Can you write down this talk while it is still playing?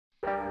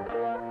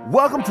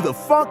Welcome to the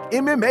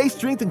FunkMMA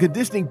Strength and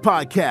Conditioning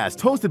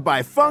Podcast, hosted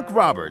by Funk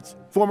Roberts,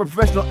 former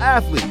professional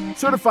athlete,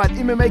 certified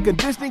MMA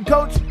conditioning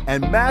coach,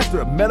 and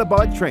master of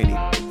metabolic training.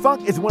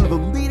 Funk is one of the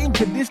leading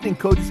conditioning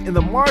coaches in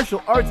the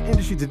martial arts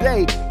industry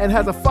today and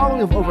has a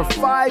following of over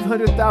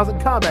 500,000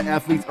 combat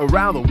athletes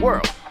around the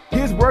world.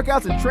 His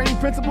workouts and training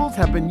principles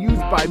have been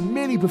used by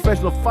many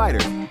professional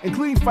fighters,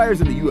 including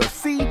fighters in the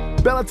UFC,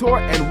 Bellator,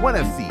 and ONE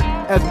FC,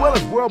 as well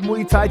as World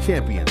Muay Thai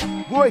champions,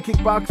 Glory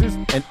Kickboxers,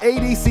 and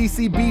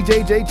ADCC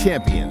BJJ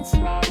champions.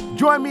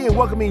 Join me in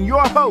welcoming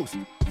your host,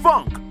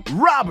 Funk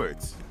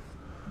Roberts.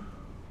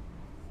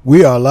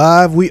 We are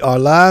live,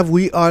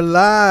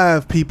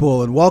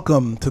 people, and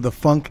welcome to the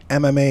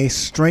FunkMMA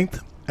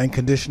Strength and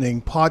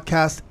Conditioning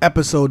Podcast,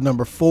 episode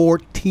number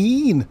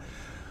 14.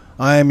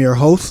 I am your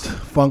host,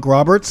 Funk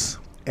Roberts,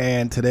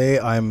 and today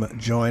I'm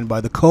joined by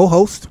the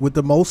co-host with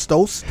the most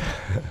toast,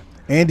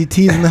 Andy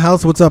T's in the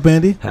house. What's up,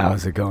 Andy?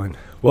 How's it going?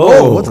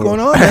 Whoa, what's going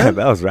on, man?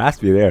 That was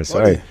raspy there.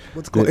 Sorry.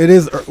 What's it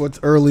is. It's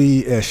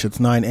early-ish. It's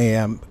 9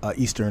 a.m.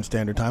 Eastern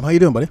Standard Time. How you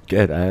doing, buddy?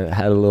 Good. I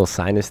had a little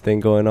sinus thing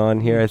going on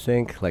here, I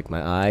think. Like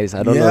my eyes.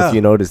 I don't know if you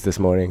noticed this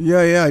morning.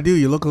 Yeah, I do.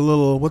 You look a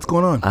little... What's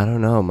going on? I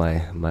don't know.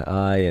 My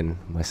eye and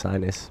my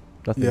sinus.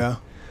 Nothing. Yeah.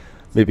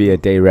 Maybe a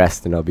day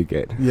rest and I'll be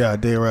good. Yeah, a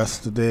day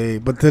rest today.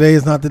 But today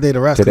is not the day to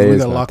rest because we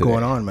got a lot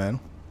going on, man.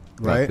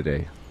 Right? Not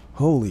today.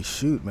 Holy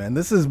shoot, man.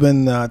 This has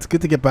been, it's good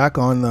to get back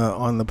on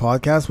the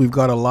podcast. We've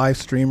got a live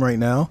stream right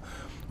now.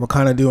 We're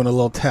kind of doing a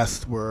little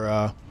test.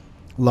 We're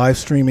live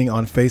streaming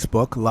on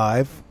Facebook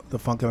Live, the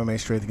FunkMMA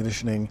Strength and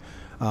Conditioning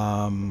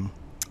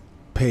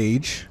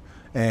page.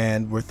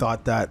 And we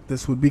thought that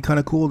this would be kind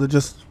of cool to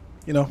just,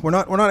 we're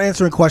not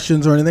answering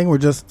questions or anything. We're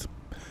just,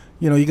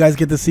 you guys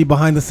get to see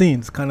behind the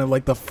scenes, kind of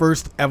like the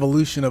first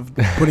evolution of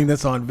putting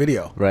this on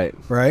video. Right.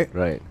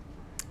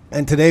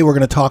 And today we're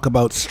going to talk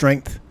about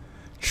strength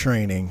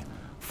training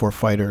for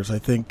fighters. I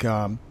think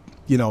I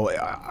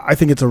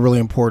think it's a really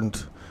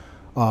important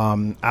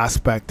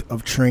aspect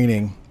of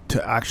training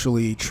to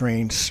actually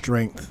train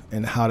strength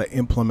and how to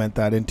implement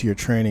that into your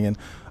training. And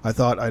I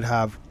thought I'd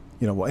have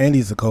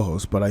Andy's the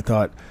co-host, but I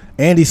thought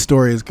Andy's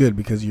story is good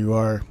because you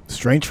are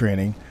strength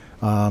training.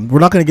 We're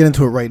not going to get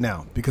into it right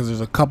now because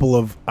there's a couple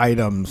of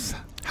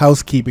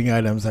housekeeping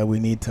items that we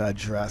need to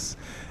address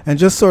and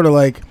just sort of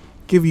like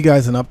give you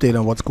guys an update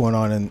on what's going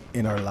on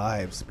in our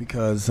lives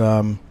because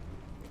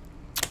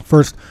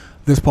first,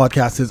 this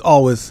podcast is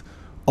always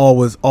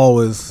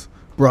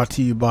brought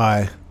to you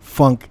by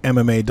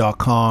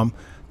FunkMMA.com.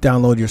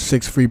 Download your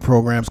 6 free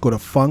programs. Go to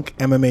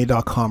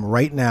FunkMMA.com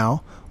right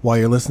now while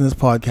you're listening to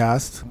this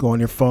podcast. Go on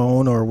your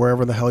phone or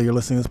wherever the hell you're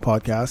listening to this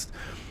podcast.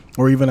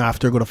 Or even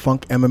after, go to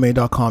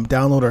FunkMMA.com.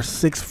 Download our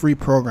 6 free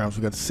programs.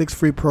 We've got 6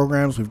 free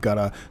programs. We've got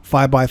a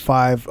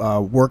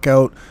 5x5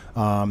 workout.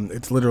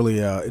 It's literally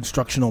an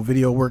instructional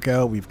video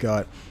workout. We've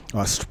got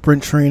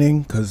sprint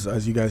training because,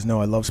 as you guys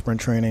know, I love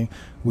sprint training.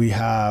 We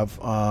have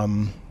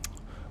abs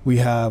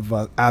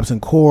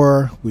and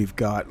core. We've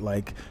got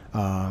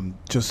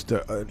just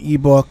an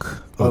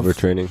ebook of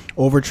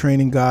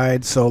overtraining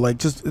guide. So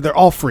they're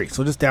all free.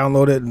 So just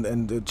download it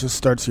and it just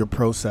starts your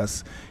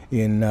process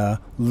in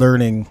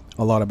learning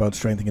a lot about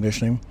strength and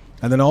conditioning.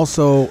 And then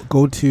also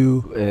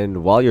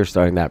and while you're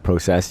starting that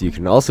process, you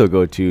can also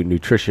go to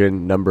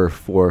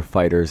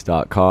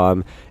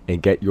nutrition4fighters.com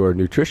and get your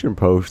nutrition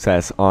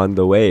process on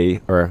the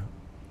way or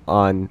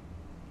on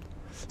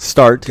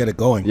start. Get it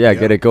going. Yeah,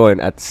 get it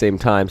going at the same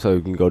time. So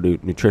you can go to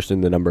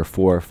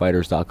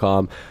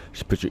nutrition4fighters.com.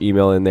 Just put your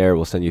email in there.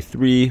 We'll send you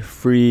 3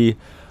 free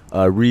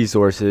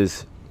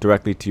resources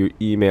directly to your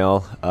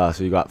email.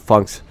 So you got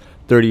Funk's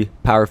 30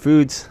 power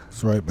foods.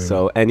 That's right, baby.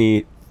 So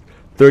any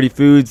 30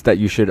 foods that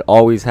you should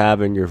always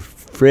have in your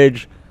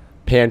fridge,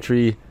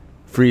 pantry,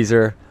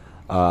 freezer.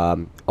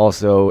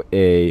 Also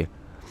a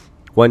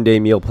one-day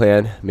meal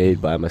plan made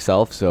by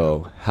myself.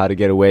 So how to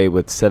get away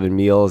with 7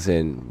 meals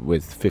and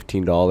with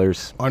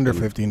 $15. Under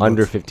 15.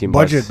 Under 15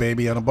 budget, bucks.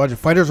 Baby, on a budget.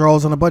 Fighters are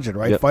always on a budget,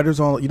 right? Yep.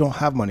 You don't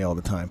have money all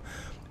the time.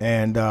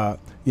 And,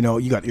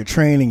 you got your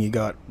training, you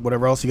got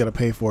whatever else you got to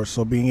pay for.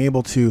 So being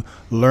able to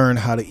learn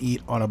how to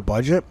eat on a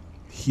budget,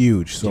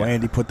 huge. So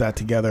Andy put that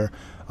together.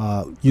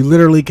 You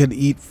literally could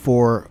eat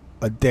for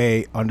a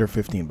day under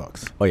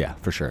 $15. Oh yeah,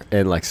 for sure.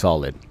 And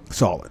solid.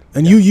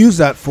 And you use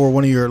that for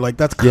one of your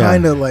that's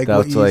kind of like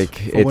that's what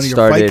like you use for it one of your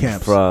started fight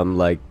camps. From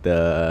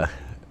the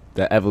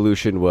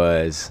evolution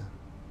was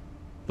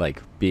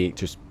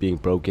being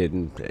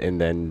broken and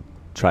then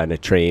trying to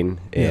train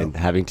and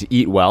having to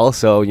eat well.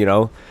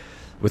 So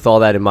with all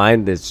that in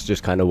mind, it's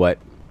just kind of what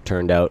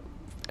turned out.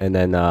 And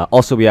then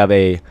also we have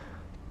a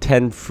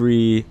 10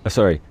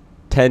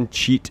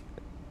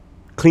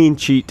 clean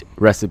cheat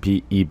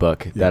recipe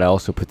ebook that I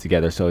also put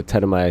together. So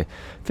 10 of my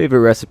favorite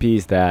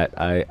recipes that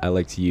I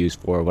like to use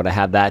for when I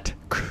have that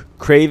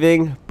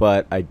craving,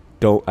 but I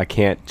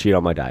can't cheat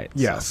on my diet.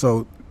 Yeah,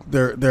 so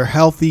they're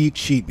healthy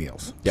cheat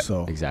meals. Yep,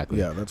 so exactly.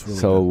 Yeah, that's really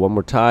so good. One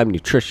more time,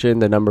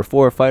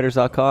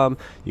 nutrition4fighters.com.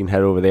 You can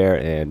head over there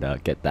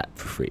and get that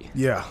for free.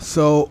 Yeah.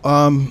 So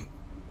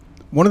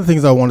one of the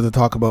things I wanted to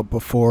talk about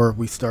before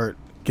we start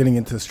getting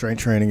into strength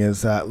training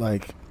is that,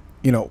 like,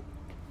 you know,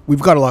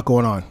 we've got a lot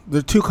going on.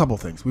 There's couple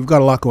things. We've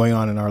got a lot going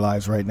on in our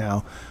lives right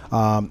now,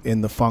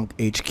 in the Funk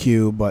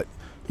HQ. But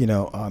you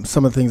know,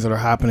 some of the things that are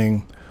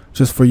happening,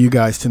 just for you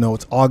guys to know,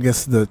 it's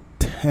August the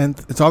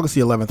 10th. It's August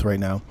the 11th right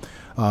now,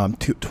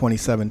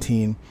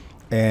 2017.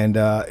 And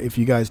if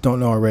you guys don't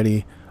know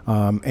already,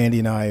 Andy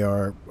and I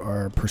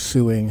are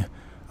pursuing.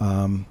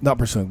 Not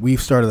pursuing.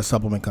 We've started a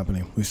supplement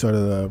company. We started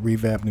a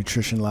Revamp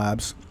Nutrition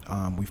Labs.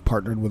 We've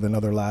partnered with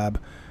another lab,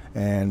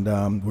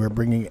 and we're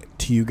bringing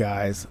to you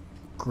guys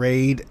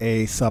grade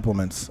A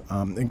supplements,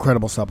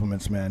 incredible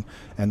supplements, man.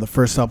 And the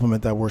first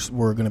supplement that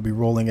we're going to be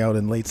rolling out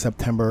in late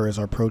September is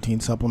our protein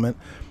supplement.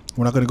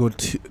 We're not going to go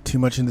too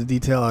much into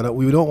detail.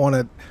 We don't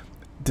want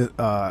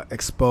to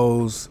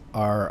expose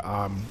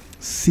our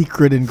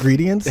secret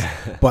ingredients,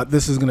 but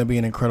this is going to be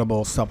an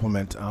incredible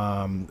supplement.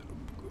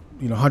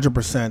 You know,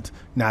 100%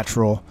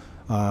 natural.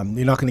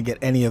 You're not going to get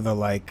any of the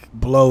like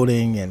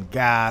bloating and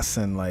gas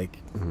and like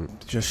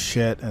just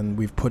shit. And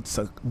we've put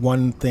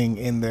one thing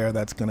in there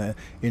that's going to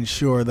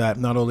ensure that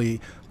not only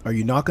are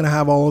you not going to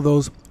have all of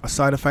those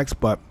side effects,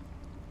 but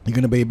you're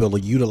going to be able to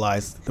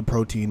utilize the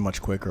protein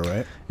much quicker,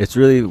 right? It's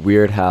really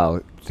weird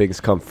how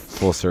things come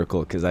full circle,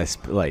 because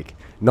like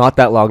not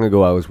that long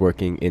ago I was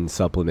working in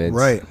supplements,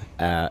 right?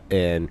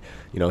 And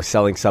you know,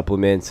 selling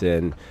supplements,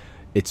 and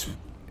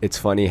it's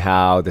funny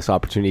how this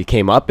opportunity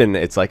came up, and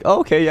it's like,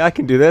 oh, okay, yeah, I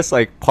can do this.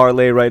 Like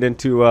parlay right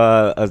into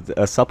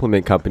a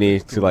supplement company.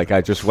 To like,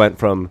 I just went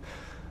from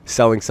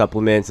selling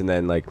supplements and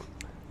then like,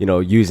 you know,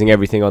 using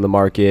everything on the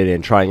market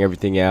and trying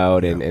everything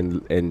out,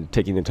 and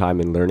taking the time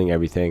and learning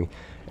everything,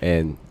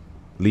 and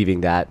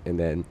leaving that and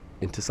then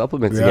into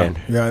supplements again.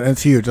 Yeah, and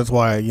it's huge. That's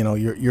why, you know,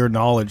 your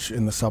knowledge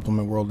in the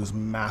supplement world is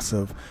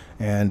massive,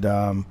 and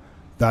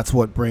that's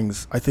what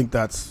brings. I think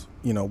that's,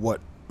 you know,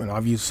 what. And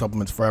I've used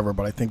supplements forever,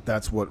 but I think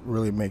that's what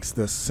really makes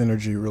this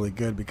synergy really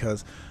good,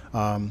 because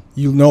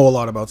you know a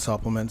lot about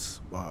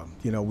supplements.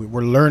 You know,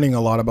 we're learning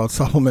a lot about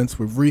supplements.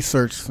 We've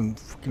researched and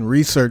fucking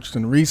researched,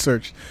 and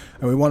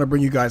we want to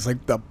bring you guys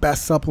like the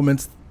best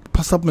supplements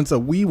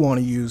that we want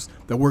to use,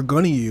 that we're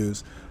going to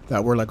use,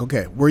 that we're like,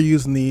 okay, we're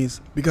using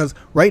these. Because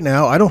right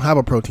now I don't have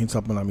a protein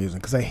supplement I'm using,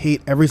 because I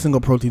hate every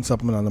single protein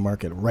supplement on the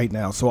market right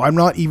now. So I'm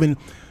not even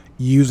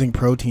using a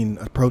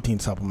protein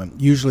supplement.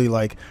 Usually,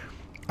 like,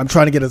 I'm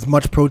trying to get as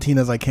much protein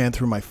as I can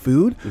through my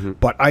food,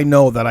 but I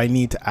know that I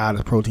need to add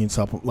a protein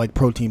supplement, like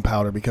protein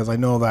powder, because I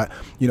know that,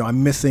 you know,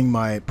 I'm missing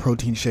my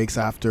protein shakes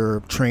after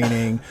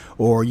training,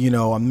 or, you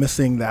know, I'm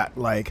missing that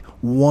like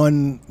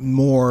one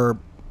more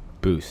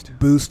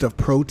boost of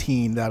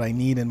protein that I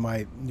need in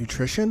my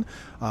nutrition.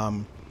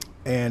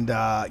 And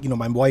you know,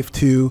 my wife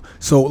too.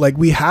 So like,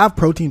 we have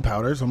protein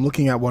powders. I'm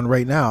looking at one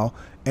right now,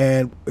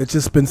 and it's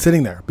just been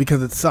sitting there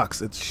because it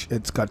sucks.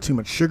 It's got too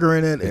much sugar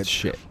in it. It's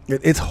shit.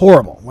 It's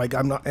horrible. Like,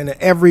 I'm not. And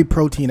every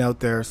protein out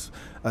there's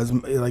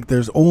like,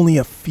 there's only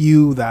a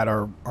few that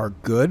are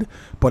good,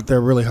 but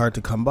they're really hard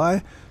to come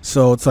by.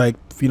 So it's like,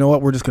 you know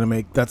what? We're just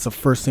gonna that's the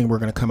first thing we're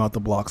gonna come out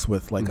the blocks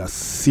with, like a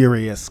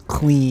serious,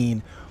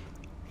 clean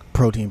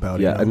protein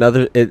powder. Yeah, you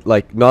know? It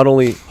like, not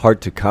only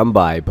hard to come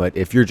by, but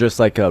if you're just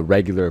like a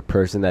regular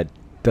person that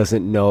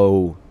doesn't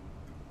know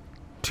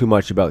too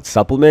much about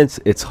supplements,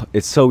 it's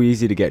so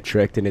easy to get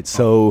tricked, and it's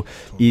so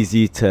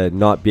easy to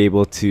not be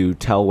able to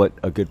tell what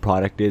a good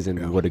product is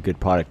and what a good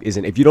product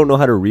isn't. If you don't know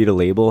how to read a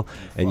label,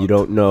 and you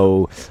don't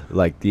know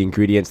like the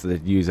ingredients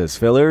that use as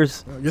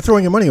fillers, you're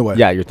throwing your money away.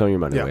 Yeah, you're throwing your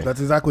money away. Yeah, that's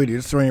exactly what you're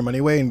just throwing your money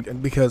away.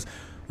 And because,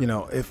 you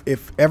know,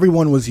 if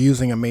everyone was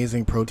using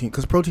amazing protein,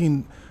 because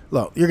protein,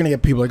 look, you're gonna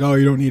get people like, oh,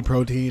 you don't need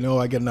protein. Oh,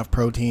 I get enough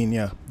protein.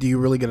 Yeah, do you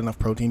really get enough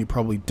protein? You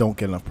probably don't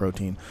get enough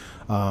protein.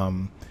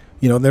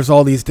 You know, there's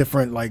all these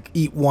different, like,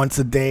 eat once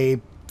a day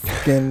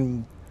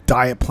fucking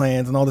diet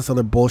plans and all this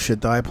other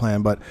bullshit diet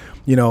plan. But,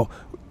 you know,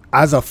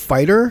 as a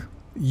fighter,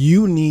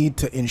 you need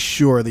to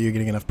ensure that you're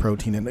getting enough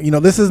protein. And, you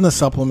know, this isn't a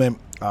supplement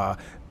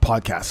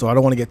podcast, so I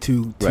don't want to get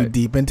too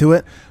deep into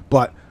it.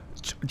 But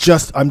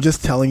I'm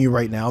just telling you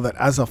right now that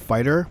as a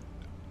fighter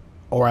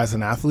or as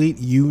an athlete,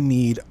 you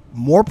need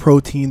more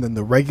protein than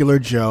the regular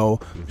Joe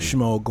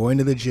schmo going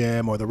to the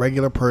gym, or the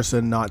regular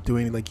person not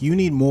doing it. Like, you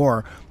need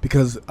more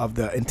because of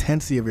the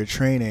intensity of your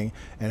training,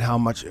 and how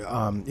much you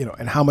know,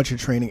 and how much you're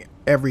training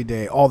every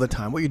day, all the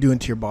time, what you're doing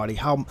to your body,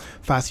 how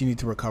fast you need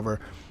to recover.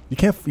 You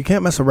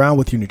can't mess around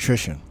with your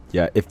nutrition.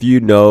 Yeah, if you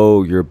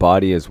know your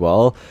body as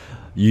well,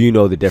 you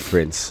know the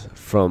difference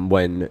from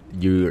when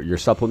you're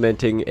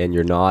supplementing and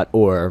you're not,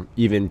 or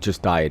even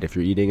just diet, if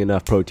you're eating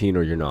enough protein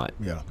or you're not.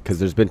 Yeah, because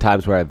there's been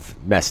times where I've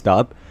messed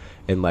up,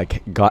 and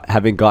like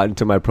haven't gotten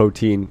to my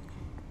protein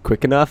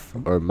quick enough,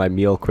 or my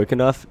meal quick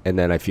enough, and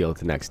then I feel it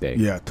the next day.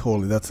 Yeah,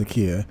 totally. That's the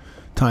key.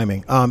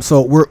 Timing.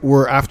 So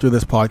we're after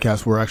this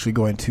podcast, we're actually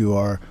going to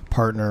our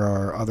partner,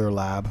 our other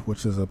lab,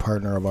 which is a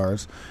partner of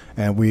ours,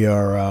 and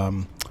we're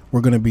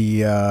going to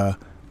be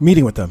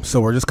meeting with them.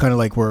 So we're just kind of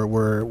like,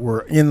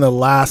 we're in the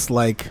last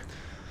like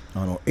I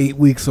don't know, 8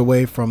 weeks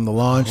away from the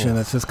launch, and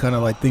it's just kind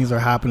of like things are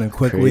happening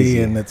quickly.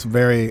 Crazy. And it's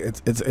very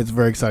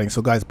exciting.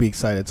 So guys, be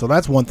excited. So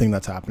that's one thing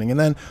that's happening. And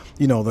then,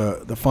 you know,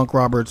 the Funk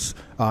Roberts,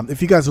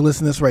 if you guys are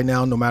listening to this right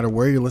now, no matter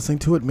where you're listening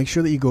to it, make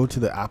sure that you go to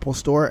the Apple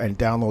Store and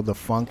download the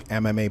Funk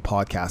MMA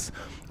podcast.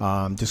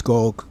 Just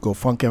go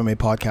Funk MMA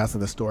podcast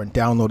at the store and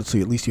download it, so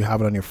at least you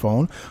have it on your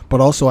phone.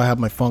 But also I have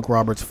my Funk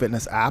Roberts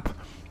fitness app.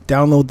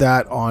 Download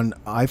that on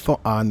iPhone,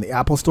 on the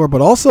Apple Store, but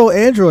also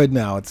Android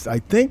now. I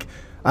think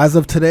as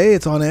of today,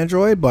 it's on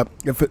Android, but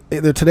if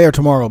either today or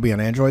tomorrow, it'll be on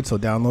Android. So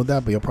download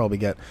that, but you'll probably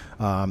get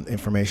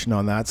information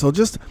on that. So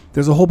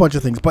there's a whole bunch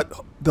of things. But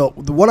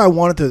what I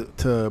wanted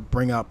to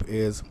bring up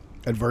is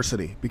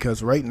adversity,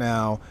 because right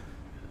now,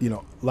 you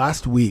know,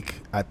 last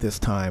week at this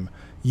time,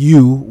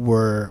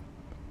 you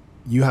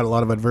had a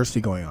lot of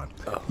adversity going on.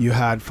 You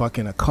had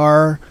fucking a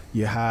car.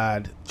 You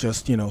had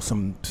just, you know,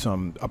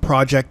 a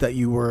project that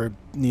you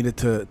needed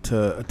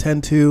to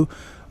attend to.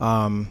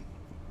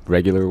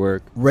 Regular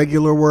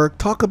work.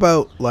 Talk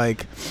about,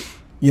 like,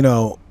 you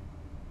know,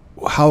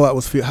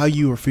 how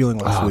you were feeling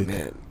last week.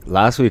 Man.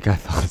 Last week I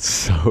felt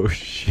so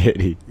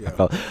shitty.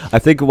 Yeah. I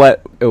think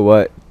what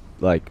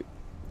like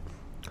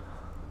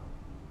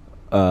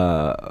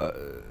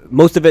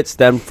most of it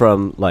stemmed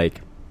from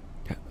like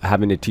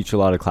having to teach a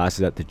lot of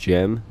classes at the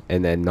gym,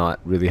 and then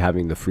not really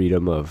having the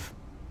freedom of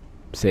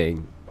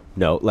saying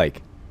no.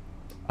 Like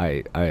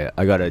I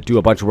gotta do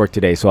a bunch of work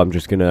today, so I'm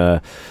just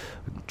gonna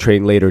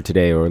train later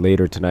today or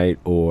later tonight,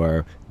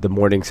 or the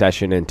morning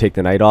session and take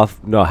the night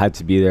off. No, I had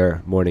to be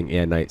there morning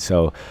and night.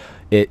 So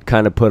it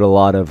kind of put a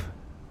lot of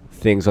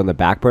things on the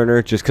back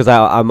burner, just because I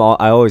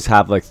always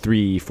have like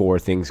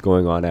 3-4 things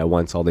going on at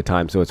once all the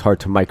time, so it's hard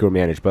to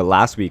micromanage. But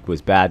last week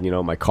was bad. You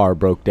know, my car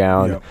broke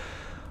down.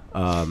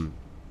 Yep.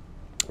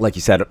 Like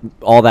you said,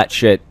 all that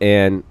shit,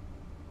 and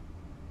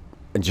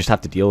just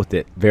have to deal with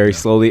it very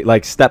slowly,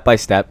 like step by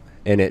step.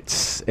 And it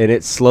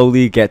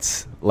slowly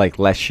gets like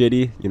less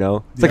shitty, you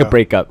know. It's like a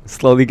breakup.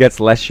 Slowly gets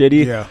less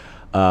shitty. Yeah.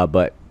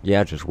 But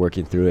yeah, just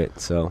working through it.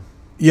 So.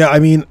 Yeah, I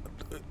mean,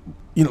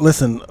 you know,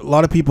 listen. A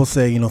lot of people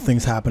say, you know,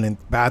 things happen and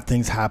bad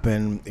things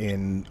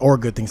happen or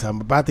good things happen.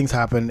 But bad things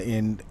happen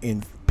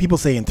in people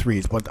say in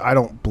threes, but I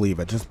don't believe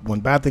it. Just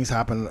when bad things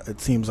happen,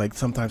 it seems like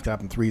sometimes it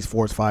happen 3s,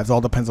 4s, 5s.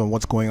 All depends on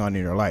what's going on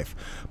in your life.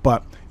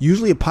 But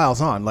usually it piles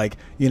on. Like,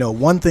 you know,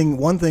 one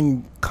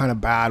thing kind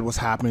of bad was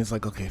happening. It's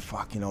like, okay,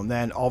 fuck, you know, and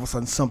then all of a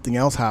sudden something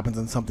else happens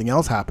and something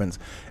else happens.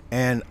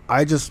 And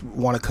I just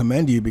want to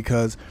commend you,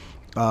 because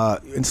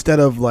instead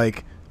of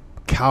like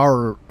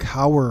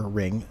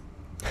cowering,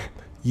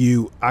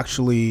 you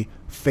actually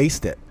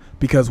faced it.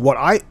 Because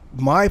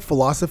my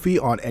philosophy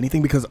on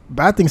anything, because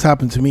bad things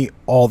happen to me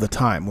all the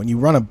time. When you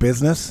run a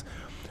business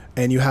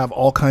and you have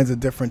all kinds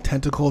of different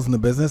tentacles in the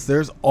business,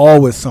 there's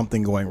always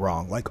something going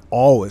wrong, like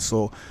always.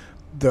 So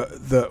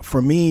for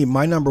me,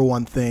 my number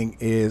one thing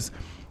is,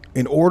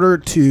 in order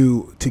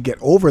to get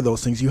over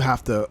those things, you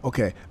have to,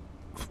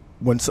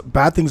 when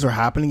bad things are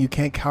happening, you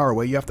can't cower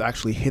away. You have to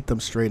actually hit them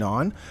straight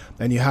on,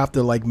 and you have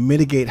to like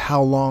mitigate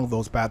how long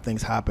those bad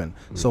things happen.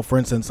 So for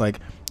instance,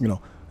 like, you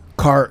know,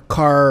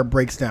 car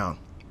breaks down.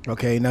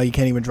 Okay, now you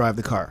can't even drive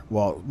the car.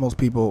 Well,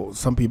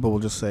 some people will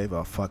just say,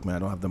 "Oh fuck, man, I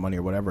don't have the money,"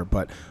 or whatever.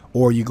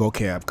 Or you go,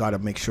 "Okay, I've got to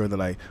make sure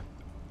that I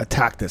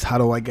attack this. How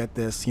do I get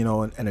this? You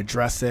know, and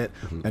address it,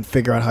 and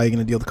figure out how you're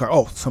gonna deal with the car.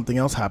 Oh, something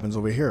else happens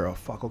over here. Oh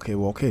fuck. Okay,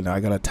 now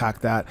I gotta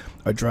attack that,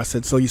 address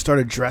it. So you start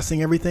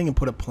addressing everything and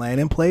put a plan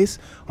in place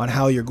on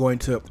how you're going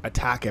to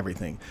attack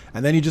everything,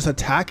 and then you just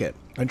attack it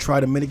and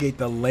try to mitigate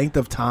the length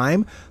of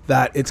time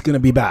that it's gonna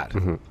be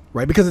bad.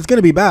 Right? Because it's going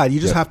to be bad.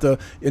 You just have to,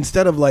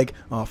 instead of like,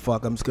 oh,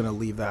 fuck, I'm just going to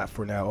leave that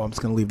for now. Oh, I'm just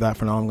going to leave that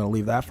for now. I'm going to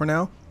leave that for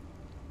now.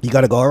 You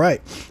got to go, all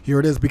right, here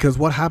it is. Because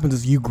what happens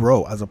is you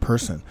grow as a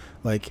person.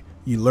 Like,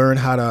 you learn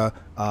how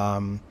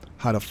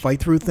to fight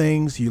through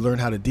things. You learn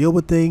how to deal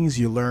with things.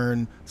 You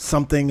learn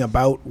something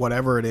about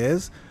whatever it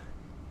is.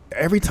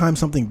 Every time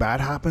something bad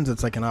happens,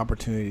 it's like an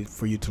opportunity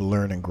for you to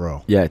learn and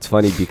grow. Yeah, it's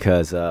funny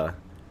because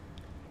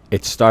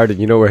it started,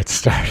 you know where it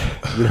started?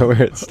 You know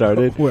where it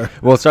started? Where?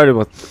 Well, it started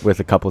with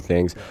a couple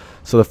things.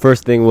 So the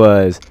first thing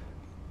was,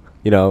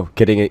 you know,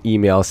 getting an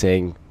email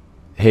saying,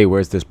 hey,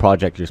 where's this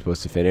project you're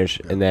supposed to finish?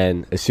 Yeah. And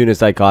then as soon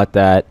as I got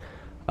that,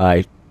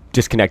 I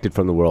disconnected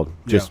from the world.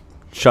 Just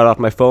shut off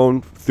my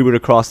phone, threw it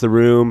across the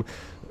room,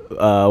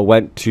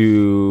 went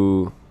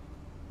to,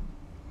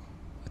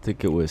 I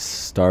think it was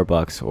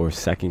Starbucks or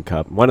Second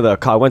Cup.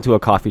 I went to a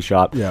coffee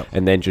shop,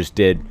 and then just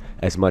did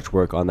as much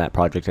work on that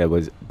project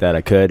that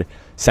I could,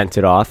 sent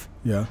it off.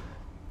 Yeah.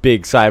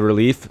 Big sigh of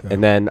relief. Yeah.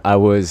 And then I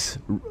was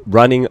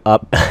running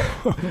up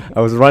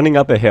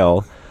a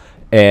hill,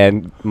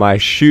 and my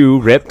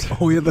shoe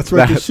ripped. Oh yeah, that's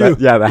right.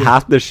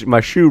 The shoe. My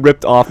shoe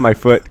ripped off my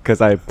foot because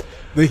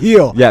the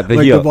heel. Yeah,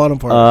 the heel. The bottom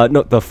part.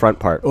 No, the front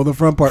part. Oh, the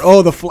front part.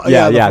 Oh, the flap.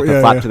 The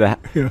flap to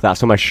the.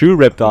 So my shoe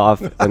ripped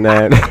off, and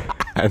then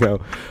I know.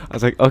 I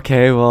was like,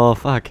 okay, well,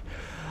 fuck.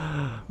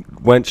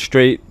 went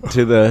straight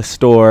to the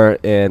store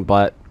and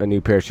bought a new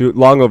pair of shoes.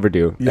 Long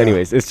overdue. Yeah.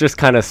 Anyways, it's just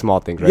kind of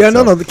small things, right? Yeah,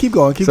 no, keep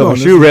going. So going.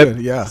 my shoe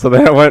ripped. Yeah. So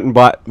then I went and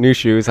bought new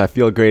shoes. I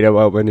feel great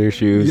about my new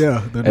shoes.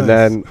 Yeah, they're and nice.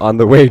 then on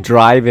the way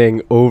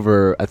driving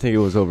over, I think it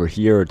was over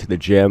here to the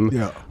gym,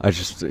 Yeah. I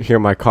just hear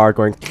my car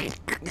going. So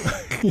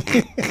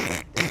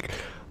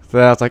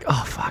then I was like,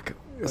 oh, fuck.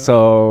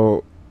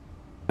 So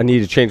I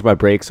needed to change my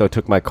brakes, so I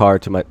took my car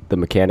to the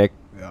mechanic.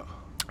 Yeah.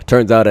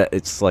 Turns out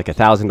it's like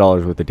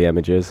 $1,000 worth of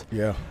damages.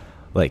 Yeah.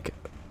 Like,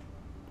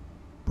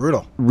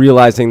 Brutal.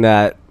 realizing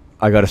that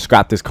I got to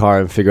scrap this car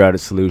and figure out a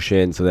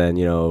solution. So then,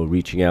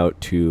 reaching out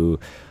to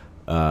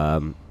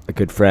a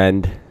good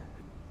friend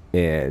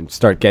and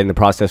start getting the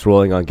process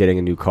rolling on getting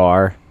a new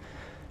car.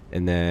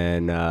 And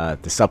then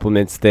the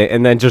supplements thing,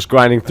 and then just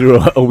grinding through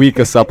a week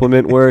of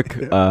supplement work.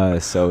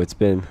 So it's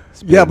been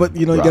Yeah, but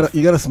you rough.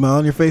 got a smile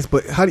on your face.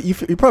 But how do you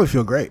probably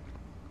feel great?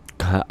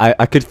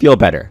 I could feel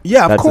better.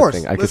 Yeah, That's of course.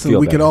 the thing. I could Listen, feel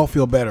we better. could all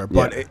feel better,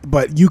 but Yeah.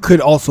 but you could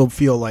also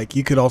feel like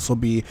you could also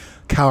be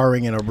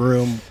cowering in a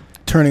room,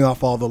 turning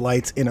off all the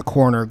lights in a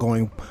corner,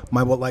 going,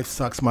 "My life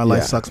sucks. My life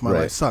Yeah, sucks. My right.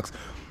 life sucks."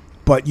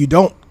 But you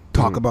don't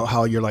talk about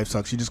how your life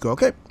sucks. You just go,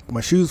 "Okay,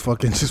 my shoes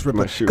fucking just ripped."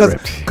 My shoe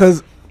ripped.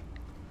 Because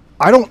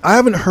I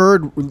haven't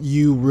heard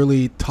you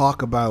really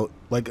talk about,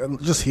 like,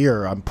 just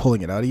here. I'm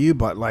pulling it out of you,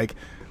 but like.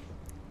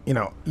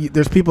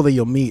 There's people that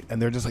you'll meet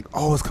and they're just like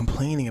always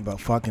complaining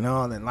about fucking,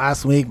 oh, and then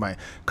last week my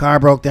car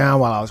broke down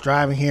while I was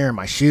driving here and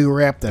my shoe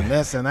ripped and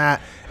this and that.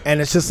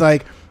 And it's just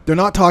like, they're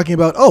not talking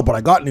about, oh, but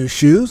I got new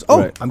shoes. Oh,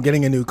 Right. I'm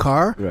getting a new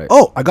car. Right.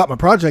 Oh, I got my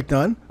project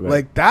done. Right.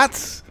 Like,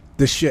 that's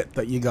the shit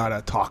that you got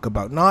to talk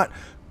about, not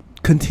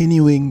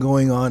continuing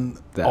going on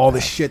That all the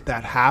path. shit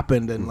that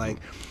happened and like,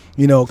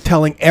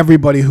 telling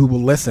everybody who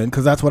will listen,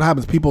 because that's what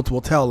happens. People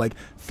will tell like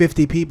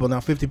 50 people. Now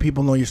 50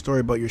 people know your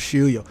story about your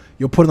shoe.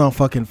 You'll put it on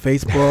fucking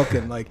Facebook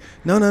and like,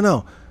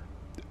 no.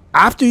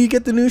 After you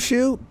get the new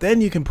shoe,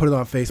 then you can put it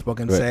on Facebook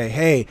and Right. say,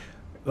 hey,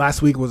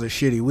 last week was a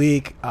shitty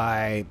week.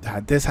 I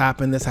had this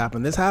happen,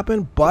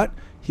 but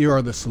here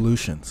are the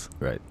solutions.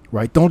 Right?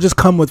 Don't just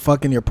come with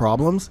fucking your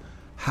problems.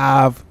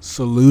 Have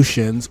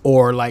solutions,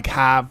 or like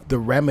have the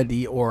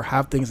remedy, or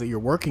have things that you're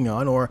working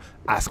on, or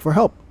ask for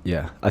help.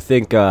 Yeah, I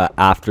think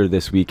after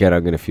this weekend,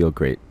 I'm going to feel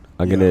great.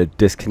 I'm Yeah. going to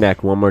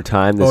disconnect one more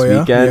time this Oh, yeah?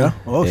 weekend. Yeah?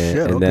 Oh, and,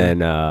 shit, And okay.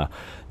 then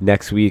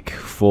next week,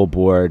 full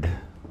board,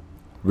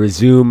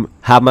 resume,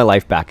 have my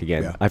life back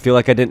again. Yeah. I feel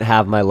like I didn't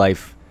have my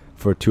life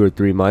for 2 or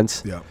 3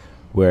 months. Yeah.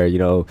 Where,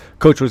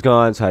 coach was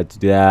gone, so I had to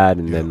do that.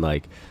 And Yeah. then,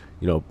 like,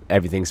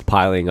 everything's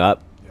piling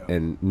up. Yeah.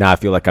 And now I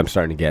feel like I'm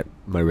starting to get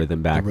my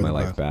rhythm back, rhythm my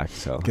life back. back.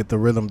 So Get the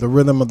rhythm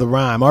of the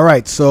rhyme. All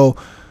right, so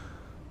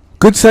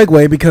good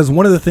segue, because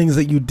one of the things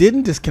that you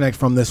didn't disconnect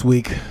from this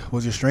week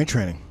was your strength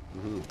training.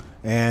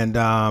 And,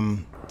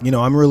 I'm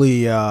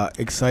really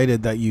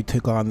excited that you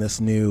took on this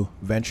new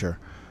venture.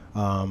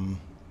 I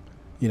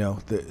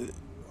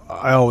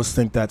always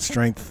think that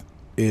strength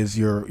is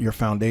your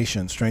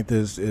foundation. Strength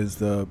is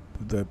the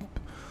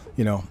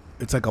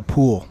it's like a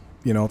pool.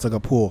 It's like a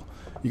pool.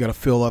 You got to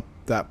fill up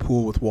that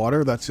pool with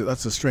water. That's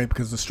the strength,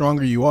 because the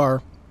stronger you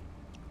are,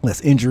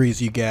 less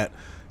injuries you get.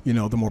 The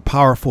more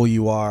powerful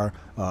you are,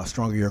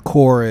 stronger your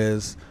core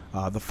is.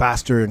 The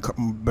faster and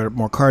better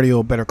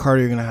cardio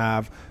you're gonna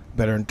have,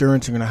 better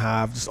endurance you're gonna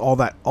have. Just all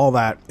that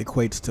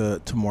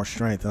equates to more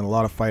strength. And a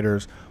lot of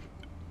fighters,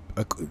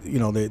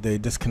 they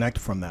disconnect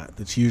from that.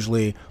 It's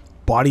usually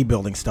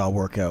bodybuilding style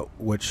workout,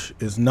 which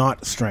is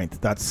not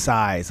strength. That's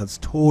size. That's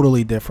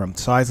totally different.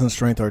 Size and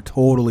strength are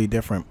totally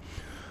different.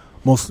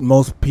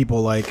 Most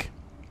people, like,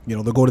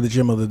 they'll go to the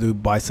gym and they'll do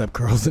bicep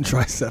curls and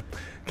tricep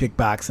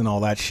kickbacks and all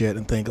that shit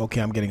and think, okay,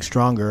 I'm getting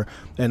stronger.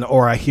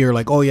 Or I hear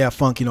like, oh yeah,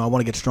 Funk, I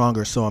want to get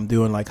stronger, so I'm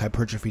doing like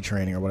hypertrophy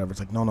training or whatever. It's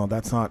like, no,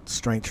 that's not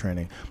strength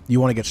training. You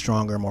want to get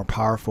stronger, more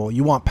powerful.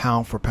 You want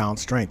pound for pound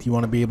strength. You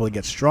want to be able to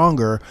get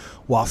stronger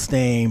while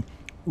staying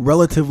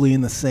relatively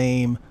in the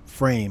same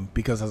frame,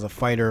 because as a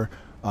fighter,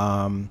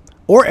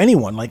 or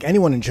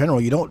anyone in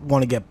general, you don't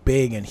want to get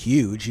big and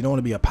huge. You don't want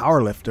to be a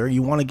power lifter.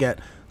 You want to get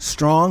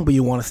strong, but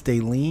you want to stay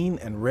lean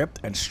and ripped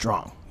and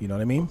strong. You know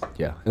what I mean?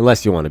 yeah,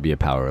 unless you want to be a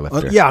power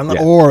lifter.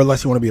 Or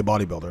unless you want to be a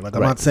bodybuilder. Like,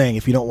 I'm Right. not saying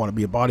if you don't want to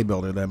be a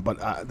bodybuilder, then,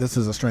 but this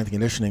is a strength and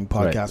conditioning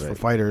podcast for right.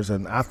 fighters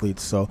and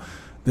athletes. So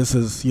this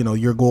is,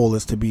 your goal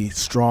is to be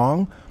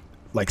strong,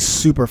 like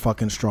super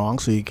fucking strong,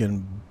 so you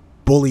can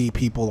bully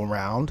people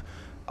around,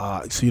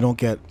 so you don't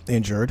get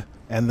injured,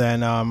 and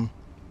then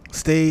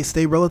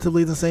stay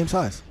relatively the same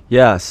size.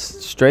 Yes,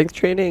 strength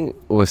training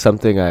was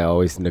something I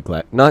always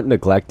not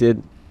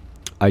neglected.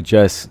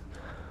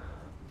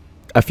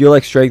 I feel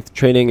like strength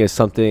training is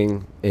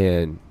something,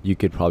 and you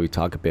could probably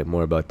talk a bit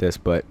more about this,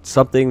 but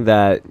something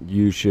that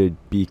you should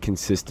be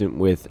consistent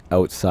with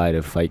outside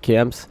of fight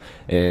camps,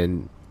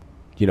 and,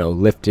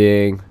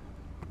 lifting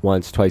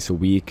once, twice a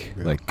week,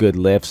 like good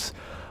lifts.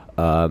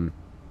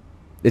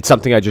 It's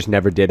something I just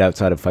never did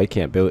outside of fight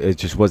camp. It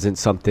just wasn't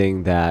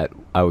something that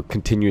I would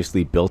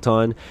continuously built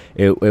on.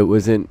 It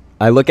wasn't.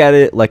 I look at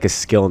it like a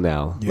skill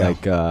now. Yeah.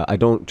 Like I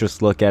don't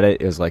just look at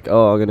it as like,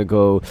 oh, I'm gonna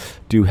go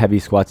do heavy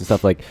squats and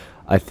stuff. Like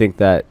I think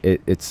that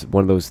it's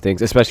one of those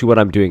things, especially what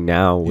I'm doing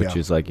now, which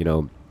is like,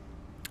 a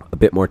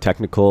bit more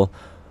technical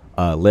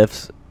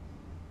lifts.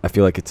 I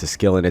feel like it's a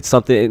skill, and it's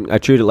something I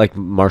treat it like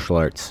martial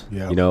arts.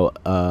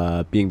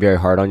 Yeah. Being very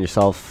hard on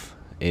yourself,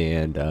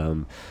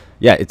 and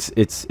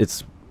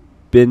it's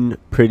been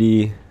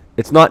pretty.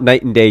 It's not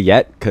night and day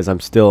yet because I'm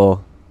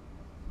still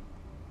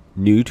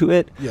new to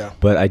it. Yeah.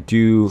 But I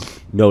do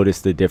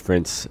notice the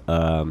difference.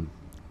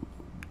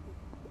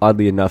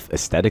 Oddly enough,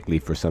 aesthetically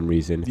for some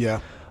reason. Yeah.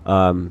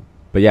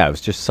 But yeah, it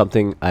was just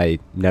something I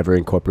never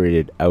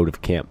incorporated out of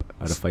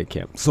fight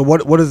camp. So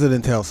what does it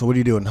entail? So what are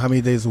you doing? How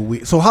many days a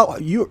week? So how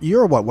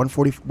you're what,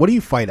 140? What do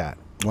you fight at?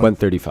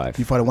 135.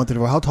 You fight at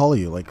 135. How tall are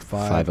you? Like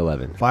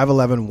 5'11". 5'11",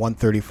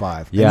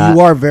 135. Yeah. And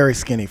you are very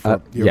skinny.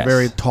 You're yes.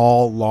 very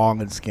tall,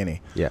 long, and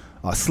skinny. Yeah.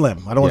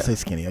 Slim. I don't want to say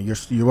skinny.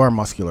 You are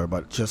muscular,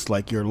 but just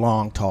like you're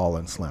long, tall,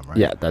 and slim, right?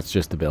 Yeah, that's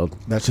just the build.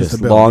 That's just the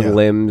build. Long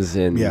limbs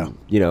and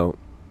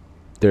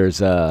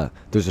there's a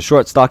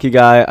short, stocky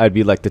guy. I'd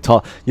be like the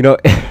tall.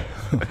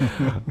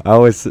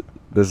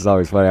 This is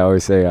always funny. I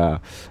always say,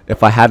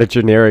 if I had a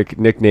generic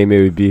nickname,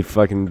 it would be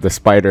fucking the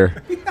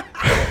Spider.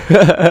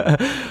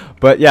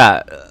 But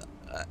yeah,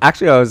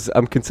 actually,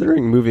 I'm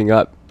considering moving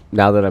up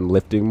now that I'm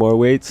lifting more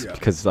weights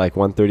because like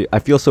 130, I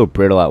feel so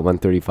brittle at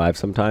 135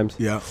 sometimes.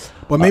 Yeah,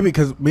 but maybe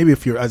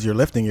if you're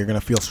lifting, you're gonna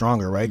feel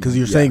stronger, right? Because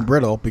you're saying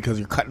brittle because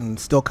you're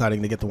still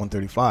cutting to get to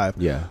 135.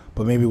 Yeah,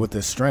 but maybe with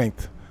this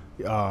strength,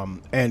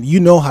 and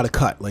you know how to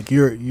cut. Like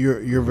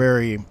you're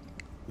very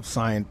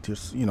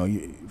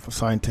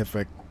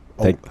scientific.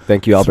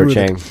 Thank you, Albert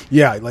Chang.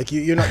 Like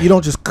you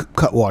don't just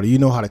cut water. You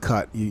know how to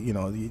cut.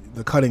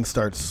 The cutting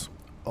starts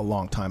a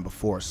long time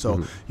before,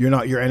 so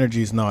your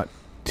energy's not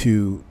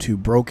too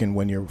broken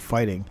when you're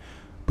fighting.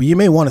 But you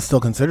may want to still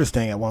consider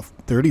staying at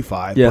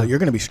 135. But you're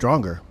going to be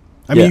stronger.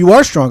 I mean, you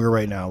are stronger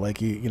right now.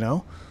 Like you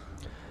know.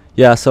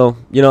 Yeah, so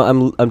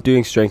I'm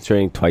doing strength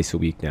training twice a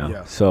week now.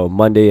 Yeah. So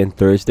Monday and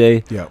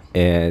Thursday. Yeah.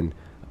 And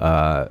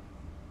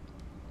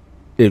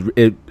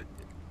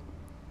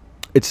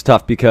it's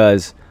tough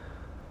because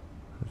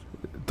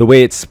the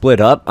way it's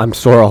split up, I'm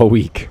sore all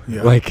week.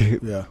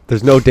 Yeah.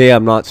 There's no day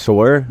I'm not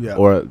sore, Yeah.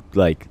 or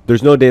like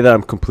there's no day that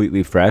I'm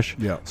completely fresh.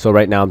 Yeah. So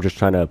right now I'm just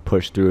trying to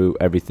push through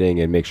everything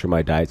and make sure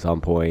my diet's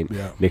on point.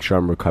 Yeah. Make sure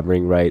I'm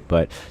recovering right.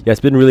 But yeah,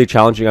 it's been really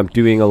challenging. I'm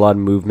doing a lot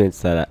of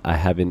movements that I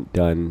haven't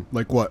done.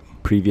 Like what?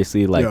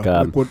 Previously, What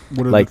are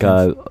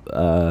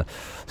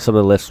some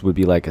of the lifts would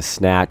be like a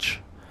snatch,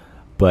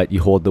 but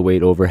you hold the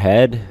weight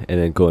overhead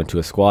and then go into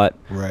a squat.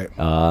 Right.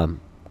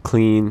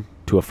 Clean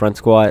to a front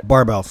squat.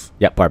 Barbells.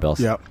 Yeah, barbells.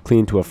 Yeah.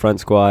 Clean to a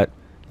front squat.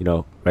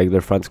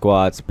 Regular front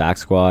squats, back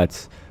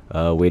squats,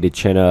 weighted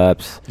chin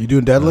ups. You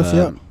doing deadlifts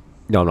yet?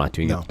 No, I'm not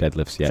doing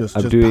deadlifts yet.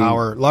 I'm doing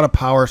power, a lot of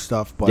power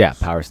stuff. But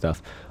power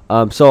stuff.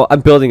 So I'm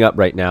building up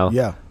right now.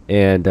 Yeah.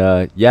 And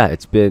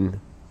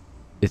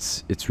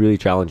it's really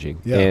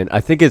challenging. Yeah. And I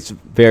think it's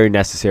very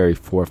necessary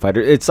for a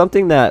fighter. It's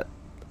something that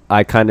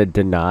I kind of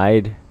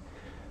denied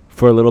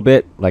for a little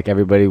bit. Like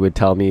everybody would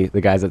tell me, the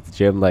guys at the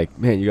gym, like,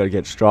 man, you got to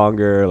get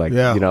stronger. Like,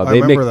 I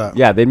they remember that.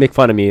 Yeah, they'd make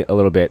fun of me a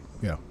little bit.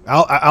 Yeah.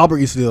 Albert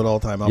used to do it all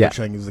the time. Albert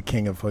Chang is the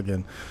king of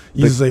fucking.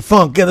 He used to say,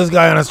 "Funk, get this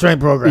guy on a strength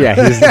program." Yeah,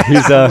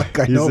 he's the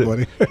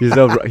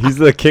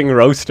king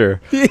roaster.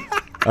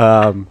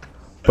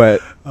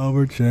 But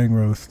Albert Chang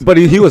roast. But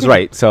he was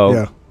right.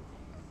 So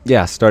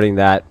yeah, starting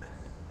that,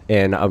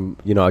 and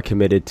I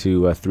committed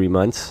to 3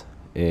 months,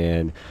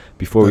 and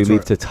before we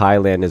leave to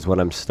Thailand is when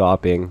I'm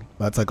stopping.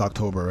 That's like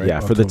October, right?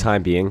 Yeah, for the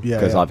time being,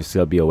 because obviously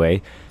I'll be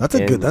away. That's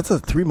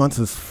 3 months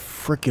is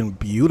freaking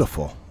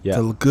beautiful. Yeah.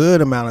 It's a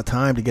good amount of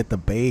time to get the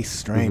base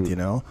strength,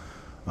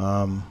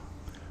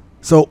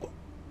 So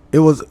it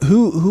was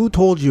who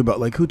told you about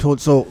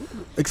so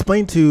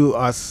explain to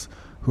us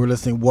who are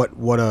listening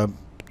what a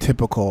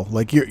typical,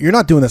 like you're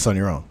not doing this on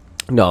your own.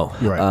 No.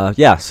 You're right.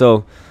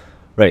 So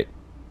right.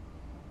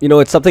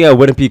 It's something I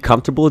wouldn't be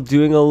comfortable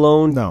doing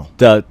alone. No.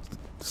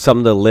 Some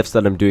of the lifts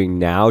that I'm doing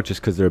now,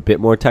 just because they're a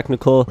bit more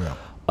technical. Yeah.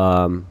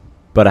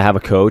 But I have a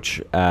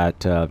coach at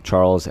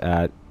Charles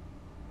at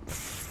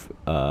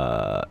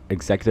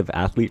Executive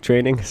Athlete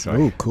Training.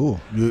 Sorry. Oh, cool.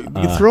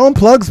 You're throwing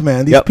plugs,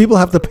 man. These people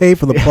have to pay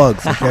for the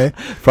plugs, okay?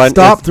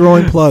 Stop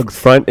throwing plugs.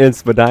 Front in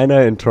Spadina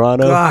in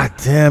Toronto. God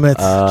damn it.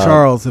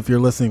 Charles, if you're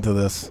listening to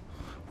this,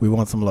 we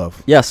want some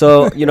love. Yeah,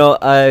 so,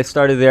 I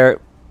started there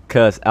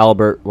because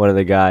Albert, one of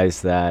the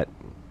guys that,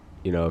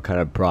 kind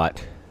of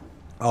brought...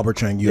 Albert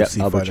Chang, UFC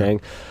Albert fighter.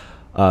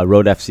 Chang,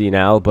 Road FC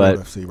now, but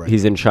FC, right.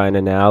 he's in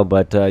China now.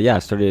 But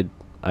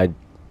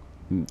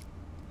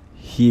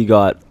he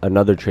got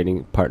another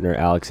training partner,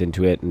 Alex,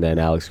 into it, and then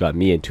Alex got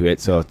me into it.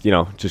 So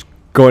just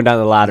going down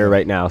the ladder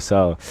right now.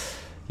 So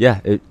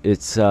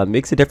it's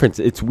makes a difference.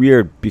 It's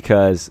weird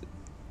because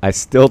I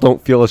still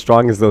don't feel as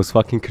strong as those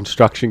fucking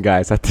construction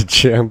guys at the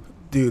gym.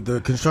 Dude,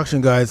 the construction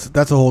guys,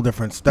 that's a whole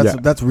difference.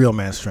 That's real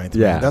man strength.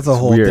 Yeah, man. That's a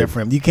whole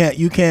different. You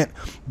can't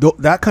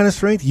that kind of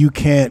strength you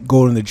can't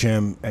go in the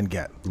gym and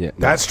get. Yeah,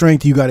 that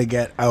strength you got to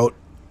get out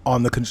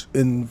on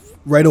the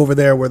right over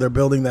there where they're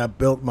building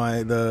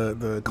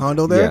the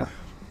condo there. Yeah.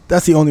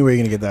 that's the only way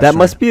you're gonna get that. That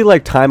must be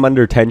like time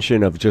under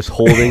tension of just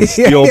holding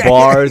steel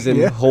bars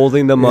and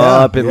holding them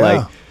up and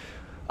like,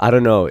 I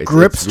don't know,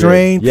 grip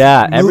strength.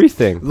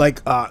 Everything.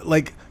 Like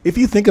if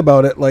you think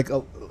about it, like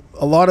a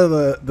lot of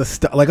the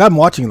stuff, like I'm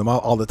watching them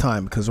all the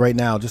time because right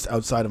now, just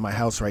outside of my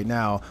house right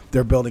now,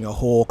 they're building a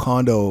whole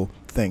condo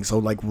thing. So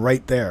like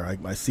right there,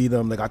 I see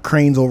them. They got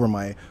cranes over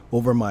my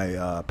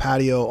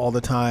patio all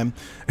the time.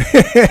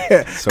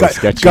 So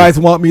sketchy. Guys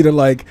want me to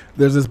like.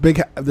 There's this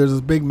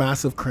big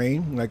massive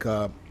crane, like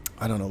I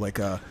don't know, like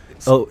a.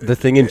 The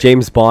thing in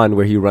James Bond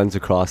where he runs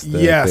across the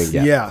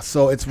thing. Yeah.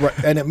 So it's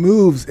and it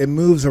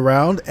moves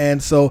around.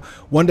 And so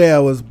one day I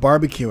was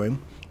barbecuing,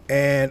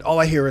 and all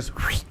I hear is.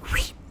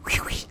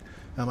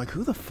 I'm like,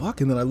 who the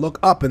fuck? And then I look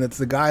up, and it's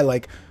the guy.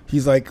 Like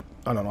he's like,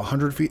 I don't know,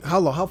 100 feet.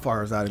 How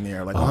far is that in the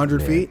air? Like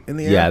 100 feet in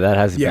the air? Yeah, that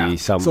has to be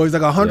some. So he's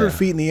like 100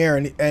 feet in the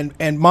air,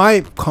 and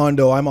my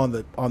condo, I'm on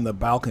the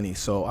balcony,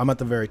 so I'm at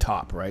the very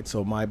top, right?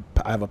 So I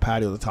have a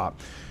patio at the top,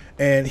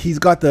 and he's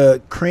got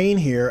the crane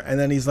here, and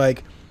then he's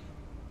like,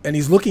 and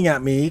he's looking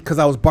at me because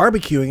I was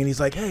barbecuing, and he's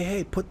like,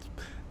 hey, put.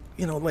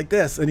 Like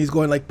this, and he's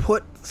going like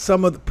put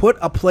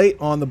a plate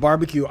on the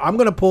barbecue. I'm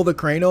gonna pull the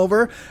crane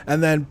over,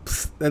 and then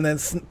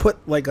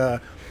put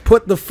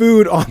the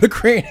food on the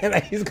crane, and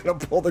then he's gonna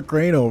pull the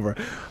crane over.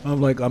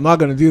 I'm like, I'm not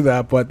gonna do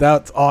that, but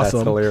that's awesome.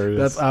 That's hilarious.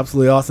 That's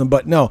absolutely awesome.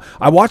 But no,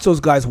 I watch those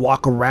guys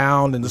walk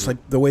around and just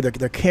like the way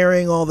they're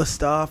carrying all the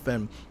stuff,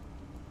 and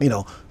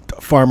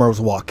farmers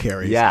walk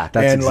carries. Yeah,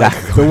 that's and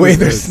exactly like the way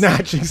they're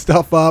snatching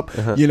stuff up.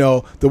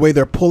 The way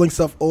they're pulling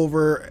stuff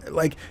over,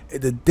 like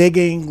the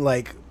digging,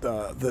 like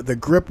the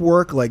grip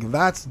work, like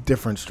that's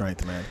different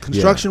strength, man.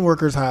 Construction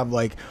workers have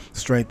like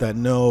strength that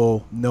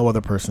no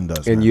other person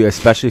does. And you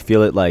especially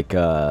feel it like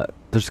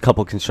there's a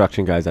couple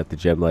construction guys at the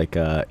gym, like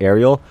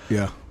Ariel.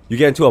 Yeah. You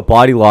get into a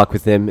body lock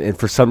with him, and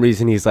for some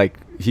reason he's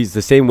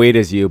the same weight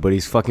as you, but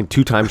he's fucking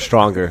 2 times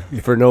stronger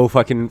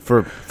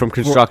from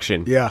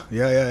construction. Yeah,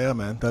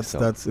 man.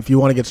 That's if you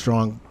want to get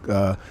strong.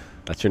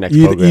 That's your next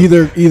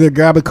program. Either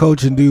grab a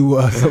coach and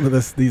do some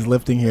of these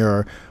lifting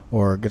here,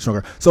 or get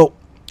stronger. So,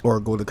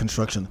 or go to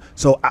construction.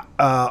 So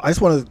I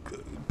just want to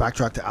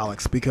backtrack to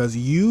Alex because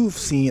you've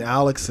seen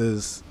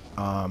Alex's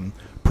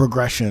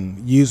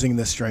progression using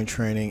this strength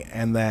training,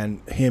 and then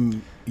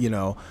him,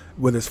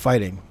 with his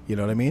fighting. You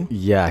know what I mean?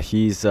 Yeah,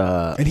 he's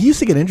and he used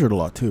to get injured a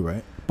lot too,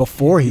 right?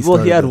 Before he started.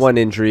 Well, he had one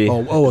injury.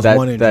 One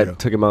injury that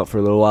took him out for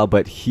a little while,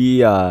 but he.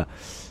 So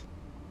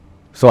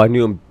I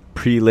knew him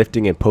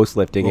pre-lifting and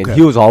post-lifting, and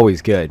he was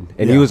always good,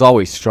 and he was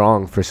always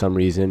strong for some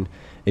reason,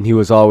 and he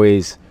was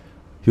always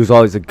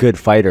a good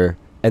fighter.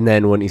 And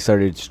then when he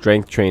started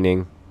strength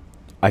training,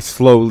 I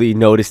slowly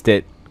noticed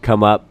it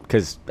come up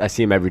because I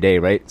see him every day,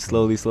 right?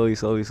 Slowly.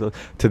 To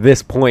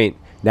this point,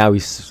 now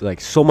he's like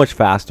so much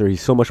faster.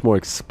 He's so much more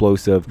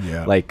explosive.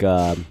 Yeah. Like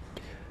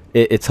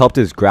it's helped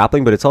his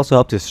grappling, but it's also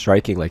helped his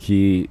striking. Like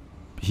he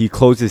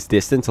closes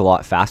distance a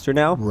lot faster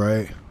now.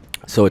 Right.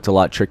 So it's a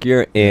lot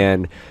trickier,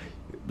 and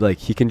like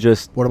he can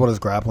just. What about his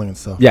grappling and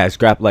stuff? Yeah, his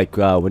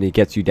when he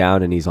gets you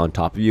down and he's on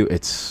top of you,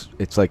 it's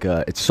like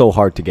it's so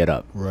hard to get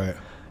up. Right.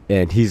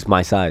 And he's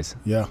my size.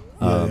 Yeah.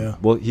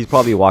 Well, he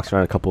probably walks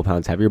around a couple of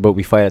pounds heavier, but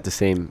we fight in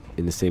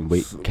the same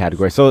weight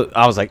category. So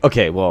I was like,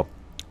 okay, well,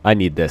 I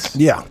need this.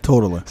 Yeah,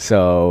 totally.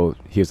 So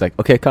he was like,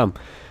 okay, come,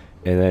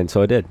 and then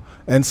so I did.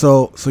 And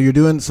so you're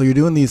doing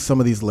some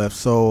of these lifts.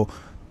 So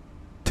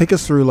take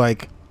us through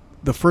like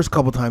the first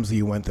couple times that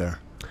you went there.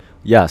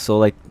 Yeah. So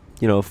like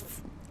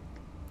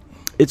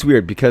it's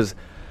weird because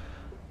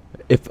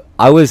if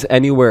I was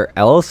anywhere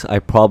else, I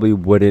probably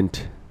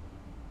wouldn't.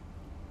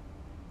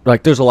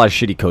 Like, there's a lot of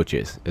shitty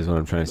coaches, is what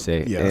I'm trying to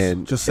say. Yes,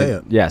 and just say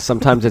it. Yeah,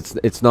 sometimes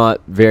it's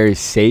not very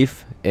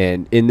safe.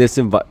 And in this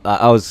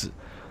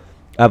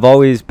I've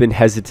always been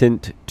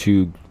hesitant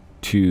to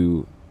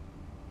do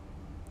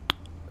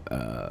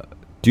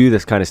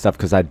this kind of stuff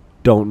because I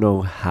don't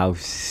know how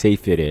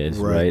safe it is.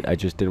 Right? I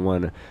just didn't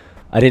want to.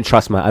 I don't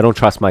trust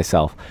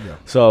myself. Yeah.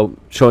 So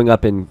showing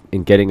up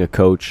and getting a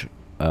coach.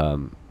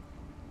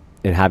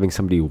 And having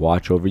somebody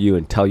watch over you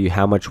and tell you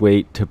how much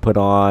weight to put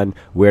on,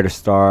 where to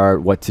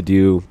start, what to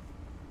do,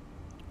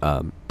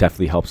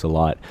 definitely helps a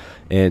lot.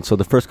 And so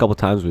the first couple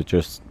times was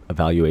just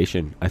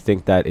evaluation. I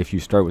think that if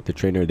you start with the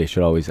trainer, they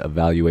should always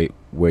evaluate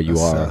where you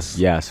are.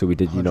 Yeah, so we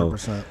did,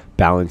 100%.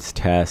 Balance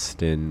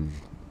test, and,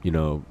 he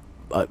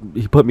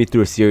put me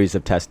through a series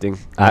of testing.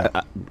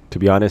 Yeah. To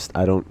be honest,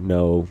 I don't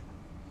know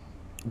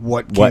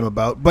what came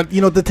about, but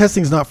the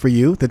testing's not for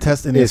you. The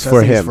testing is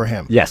for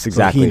him. Yes,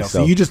 exactly.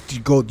 So you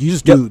just go. You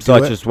just do. So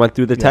I just went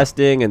through the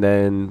testing, and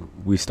then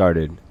we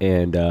started.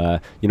 And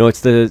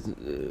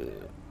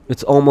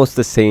it's almost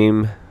the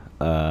same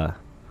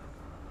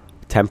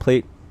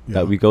template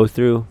that we go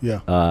through.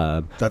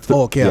 Yeah. That's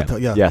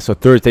Yeah. So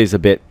Thursday's a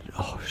bit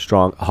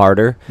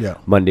harder. Yeah.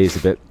 Monday's a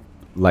bit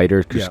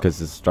lighter just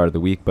because it's the start of the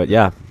week. But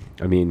yeah,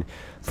 I mean,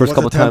 first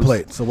couple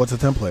times. So what's a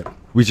template?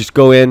 We just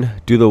go in,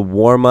 do the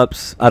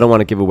warm-ups. I don't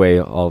want to give away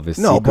all of his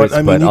secrets,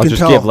 but I'll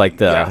just give like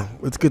the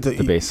it's good to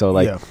the base. So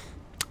like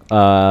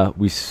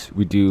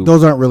We do.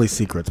 Those aren't really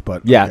secrets,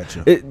 but I Yeah, get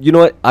you. you know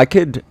what? I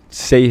could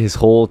say his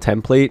whole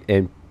template,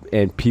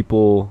 and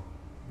people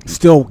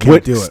Still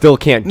can't do it. Still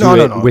can't do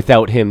it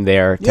without him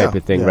there, type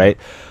of thing, right?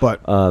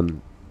 But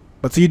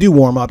so you do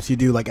warm ups, you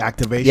do like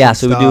activation. Yeah,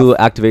 so stuff. we do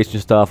activation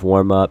stuff,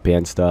 warm up,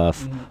 band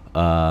stuff,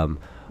 a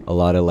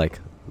lot of like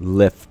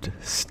lift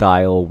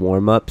style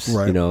warm ups.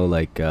 Right. You know,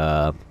 like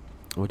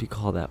what do you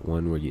call that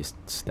one where you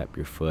step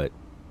your foot?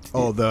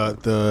 Oh,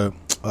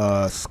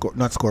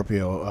 not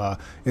Scorpio.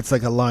 It's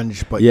like a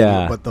lunge, but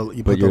yeah,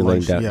 you put the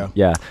lunge down.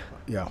 Yeah.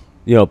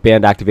 You know,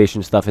 band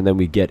activation stuff, and then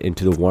we get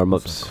into the warm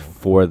ups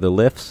for the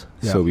lifts.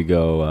 Yeah. So we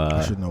go.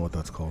 I should know what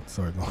that's called.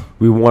 Sorry.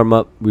 We warm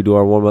up. We do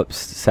our warm up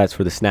sets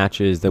for the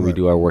snatches. Then we Right.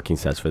 do our working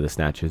sets for the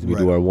snatches. We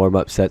Right. do our warm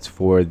up sets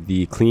for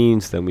the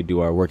cleans. Then we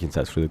do our working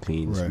sets for the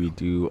cleans. Right. We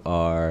do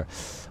our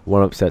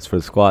warm up sets for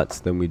the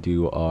squats. Then we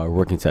do our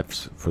working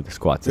sets for the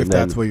squats. If and then,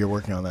 that's what you're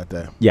working on that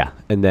day. yeah,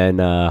 and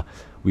then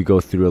we go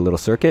through a little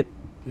circuit.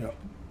 Yeah.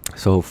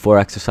 So 4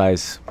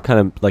 exercise, kind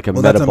of like a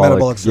That's a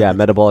metabolic circuit. Yeah,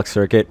 metabolic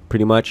circuit,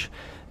 pretty much,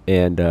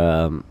 and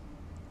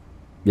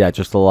yeah,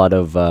 just a lot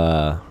of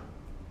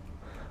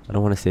I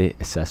don't want to say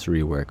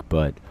accessory work,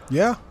 but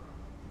Yeah.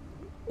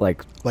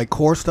 like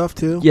Core stuff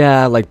too.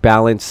 yeah, like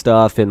balance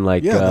stuff and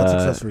like that's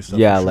accessory stuff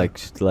yeah, for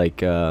sure.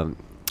 like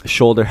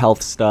shoulder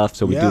health stuff.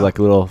 So we do Yeah. like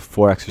a little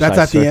 4 exercise.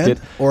 That's at the circuit.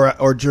 end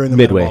or during the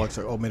Midway. metabolic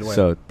circuit. Oh, midway.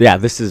 So yeah,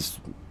 this is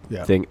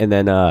yeah. thing, and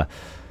then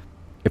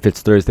if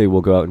it's Thursday,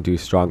 we'll go out and do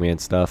strongman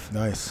stuff.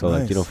 Nice. So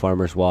like, you know,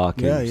 farmers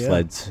walk and Yeah.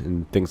 sleds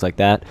and things like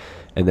that.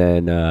 And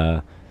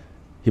then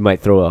he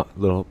might throw a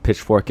little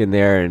pitchfork in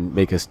there and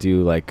make us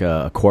do like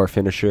a core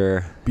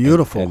finisher.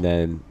 Beautiful. And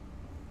then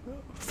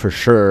for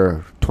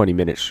sure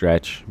 20-minute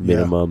stretch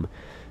minimum.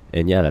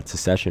 And yeah, that's a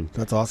session.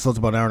 That's awesome. So it's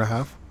about an hour and a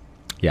half.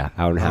 Yeah,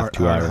 hour and a half,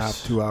 2 hour hours. and a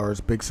half, 2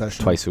 hours. Big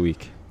session. Twice a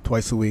week.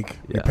 Twice a week.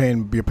 Yeah.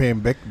 You're paying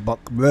big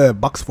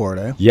bucks for it,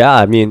 eh? Yeah,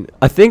 I mean,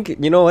 I think,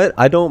 you know what?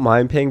 I don't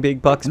mind paying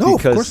big bucks No, of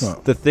because course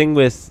not. the thing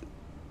with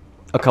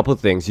a couple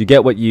of things, you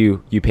get what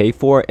you pay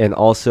for, and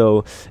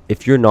also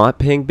if you're not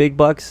paying big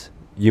bucks,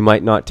 you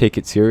might not take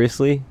it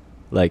seriously.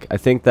 Like, I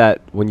think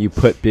that when you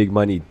put big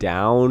money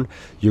down,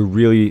 you're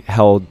really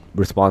held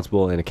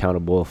responsible and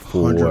accountable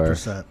for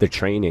 100%. the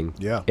training.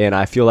 Yeah. And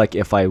I feel like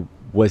if I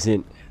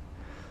wasn't,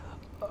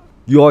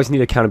 you always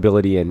need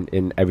accountability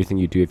in everything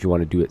you do if you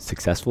want to do it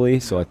successfully.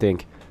 So I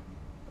think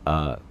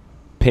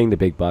paying the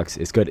big bucks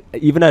is good,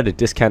 even at a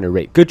discounted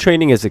rate. Good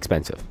training is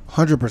expensive.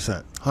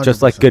 100%.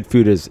 Just like good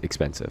food is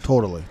expensive.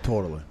 Totally.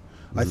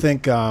 I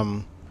think,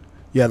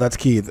 yeah, that's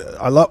key.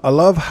 I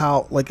love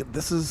how, like,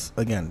 this is,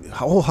 again,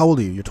 how old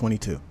are you? You're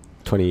 22.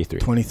 23.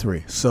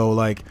 23. So,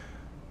 like,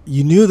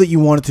 you knew that you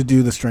wanted to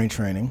do the strength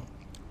training.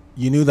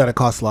 You knew that it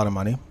costs a lot of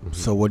money. Mm-hmm.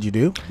 So what'd you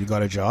do? You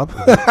got a job.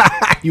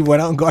 You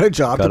went out and got a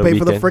job Got to a pay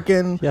for the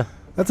weekend. freaking. Yeah.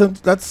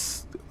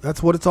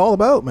 That's what it's all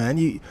about, man.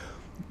 You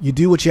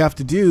do what you have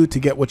to do to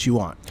get what you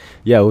want.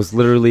 Yeah, it was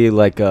literally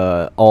like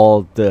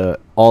all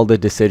the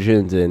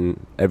decisions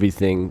and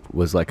everything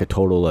was like a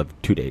total of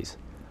 2 days.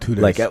 2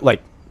 days.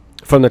 Like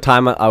from the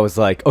time I was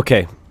like,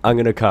 okay, I'm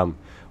gonna come.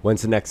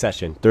 When's the next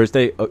session?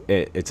 Thursday?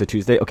 It's a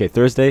Tuesday. Okay,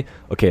 Thursday.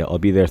 Okay, I'll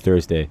be there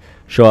Thursday.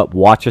 Show up,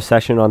 watch a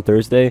session on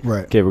Thursday.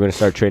 Right. Okay, we're gonna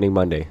start training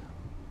Monday.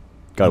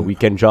 Got a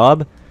weekend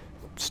job.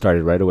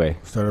 Started right away.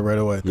 Yep.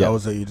 Yep. That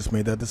was it. You just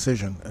made that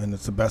decision, and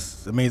it's the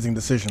best, amazing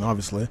decision.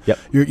 Obviously. Yep.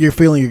 You're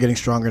feeling you're getting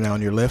stronger now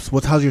in your lifts.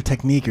 How's your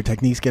technique? Your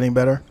technique's getting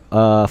better.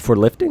 For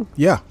lifting?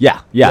 Yeah.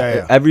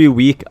 Yeah. Every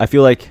week, I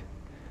feel like.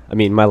 I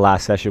mean, my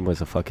last session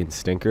was a fucking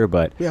stinker,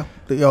 but Yeah,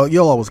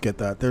 you'll always get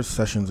that. There's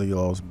sessions that you'll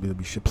always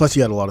be shit. Plus,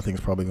 you had a lot of things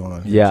probably going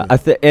on. yeah,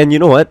 and you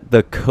know what?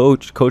 The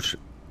coach,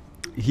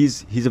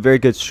 he's a very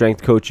good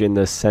strength coach in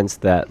the sense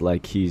that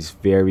like he's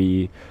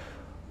very,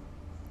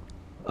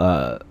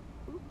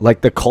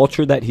 like the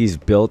culture that he's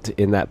built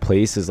in that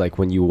place is like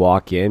when you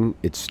walk in,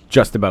 it's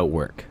just about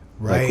work.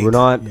 Right. Like we're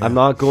not. Yeah. I'm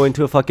not going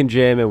to a fucking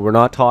gym, and we're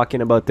not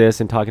talking about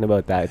this and talking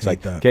about that. It's Hate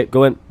like, that. okay,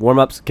 go in, warm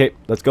ups. Okay,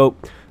 let's go.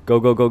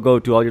 Go,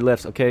 do all your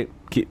lifts. Okay,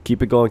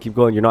 keep it going,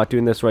 You're not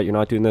doing this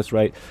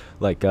right.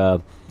 Like,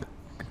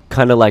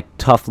 kind of like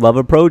tough love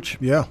approach,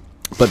 Yeah.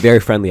 but very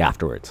friendly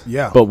afterwards.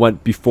 Yeah.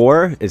 But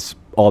before is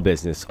all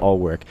business, all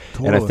work.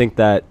 And I Totally. think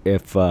that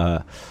if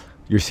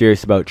you're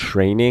serious about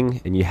training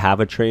and you have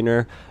a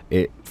trainer,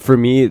 for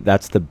me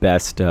that's the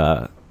best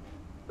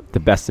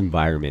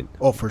environment.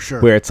 Oh, for sure.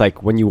 Where it's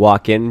like when you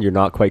walk in, you're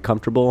not quite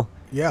comfortable.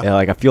 Yeah. And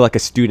like I feel like a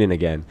student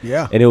again.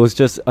 Yeah. And it was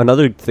just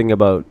another thing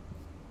about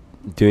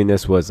doing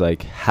this was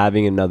like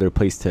having another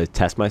place to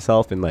test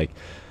myself and like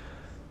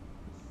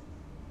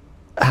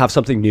have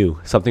something new,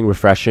 something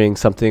refreshing,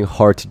 something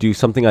hard to do,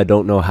 something I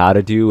don't know how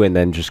to do, and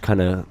then just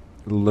kind of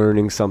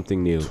learning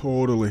something new.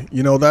 Totally.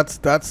 You know, that's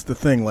the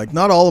thing. Like,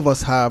 not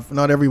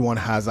everyone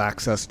has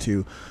access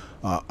to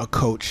a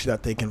coach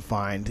that they can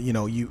find. You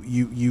know,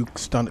 you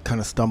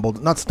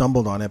not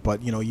stumbled on it,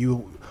 but you know,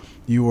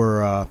 you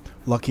were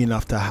lucky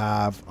enough to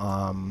have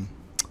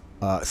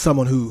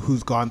someone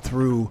who's gone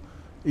through,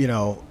 you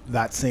know,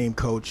 that same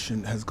coach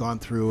and has gone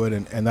through it,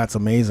 and that's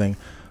amazing.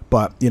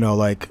 But you know,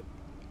 like,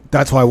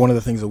 that's why one of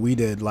the things that we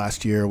did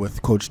last year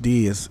with Coach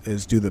D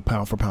is do the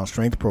pound for pound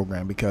strength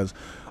program, because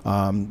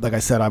like I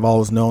said, I've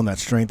always known that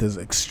strength is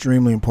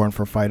extremely important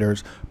for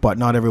fighters, but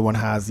not everyone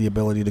has the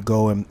ability to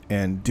go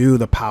and do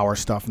the power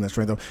stuff and the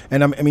strength.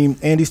 And I mean,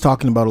 Andy's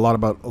talking about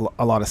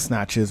a lot of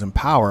snatches and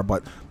power,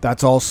 but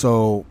that's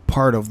also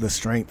part of the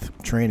strength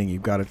training.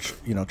 You've got to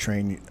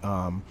train.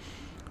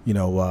 You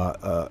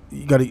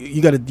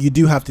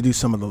do have to do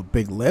some of the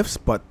big lifts,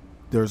 but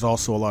there's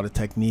also a lot of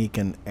technique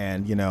and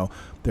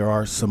there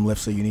are some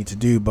lifts that you need to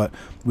do. But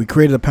we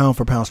created a pound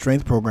for pound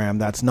strength program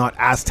that's not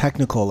as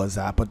technical as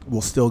that, but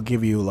will still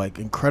give you like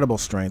incredible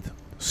strength,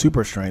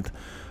 super strength,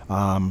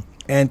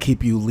 and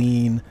keep you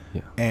lean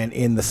and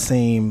in the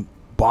same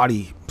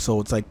body.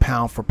 So it's like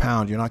pound for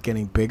pound. You're not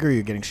getting bigger,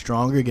 you're getting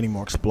stronger, you're getting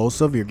more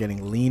explosive, you're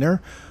getting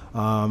leaner.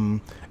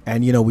 And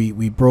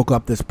we broke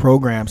up this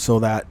program so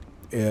that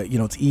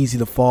it's easy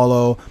to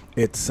follow.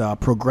 It's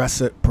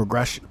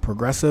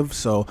progressive.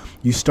 So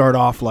you start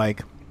off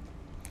like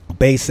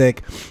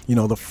basic.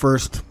 The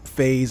first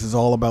phase is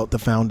all about the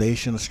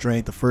foundation of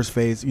strength. The first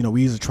phase,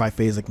 we use a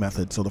triphasic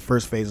method. So the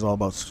first phase is all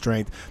about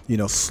strength.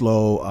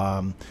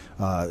 Slow,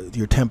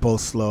 your tempo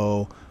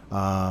slow.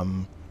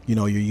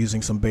 You're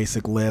using some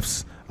basic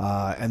lifts.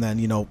 And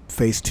then,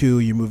 phase 2,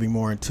 you're moving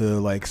more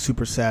into like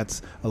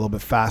supersets, a little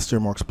bit faster,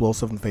 more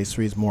explosive. And phase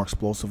 3 is more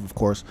explosive, of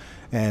course,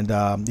 and,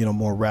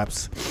 more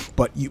reps.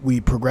 But we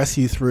progress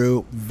you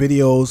through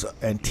videos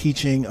and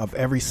teaching of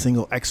every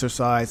single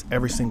exercise,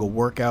 every single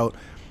workout.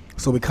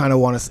 So we kind of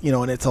want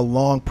to, and it's a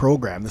long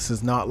program. This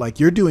is not like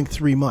you're doing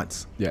 3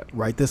 months. Yeah.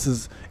 Right.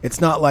 It's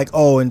not like,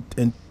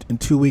 in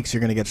 2 weeks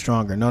you're going to get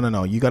stronger.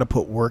 No. You got to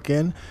put work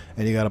in,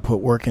 and you got to put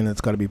work in.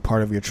 It's got to be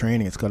part of your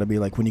training. It's got to be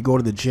like when you go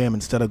to the gym,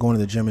 instead of going to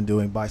the gym and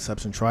doing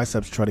biceps and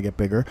triceps to try to get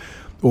bigger,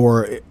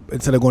 or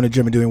instead of going to the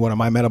gym and doing one of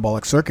my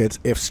metabolic circuits,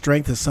 if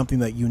strength is something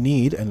that you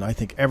need, and I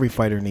think every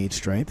fighter needs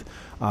strength,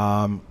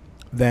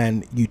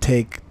 then you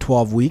take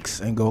 12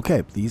 weeks and go,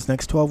 okay, these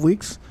next 12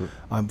 weeks,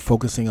 I'm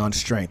focusing on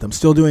strength. I'm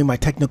still doing my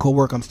technical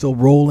work. I'm still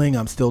rolling.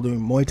 I'm still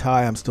doing Muay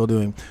Thai. I'm still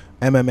doing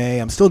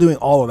MMA. I'm still doing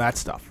all of that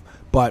stuff.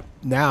 But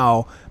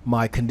now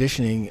my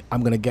conditioning,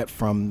 I'm going to get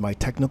from my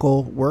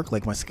technical work,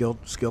 like my skill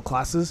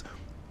classes,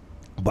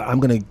 but I'm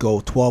going to go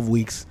 12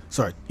 weeks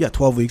and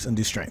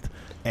do strength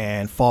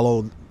and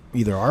follow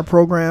either our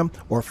program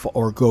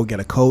or go get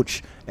a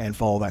coach and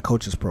follow that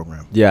coach's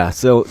program. Yeah.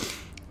 So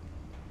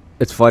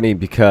it's funny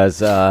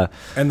because and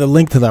the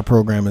link to that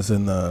program is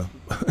in the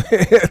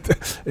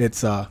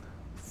it's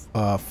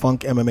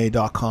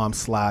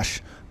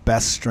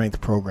FunkMMA.com/best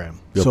strength program.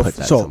 You'll put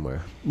that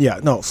somewhere. Yeah,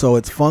 no. So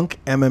it's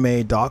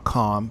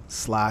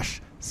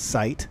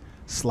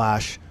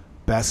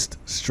FunkMMA.com/site/best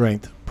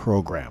strength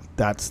program.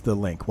 That's the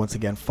link. Once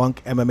again,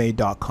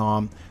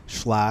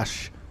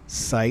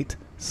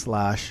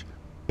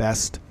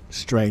 FunkMMA.com/site/best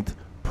strength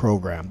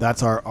program.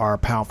 That's our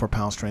pound for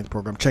pound strength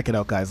program. Check it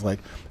out, guys. Like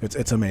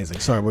it's amazing.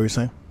 Sorry, what were you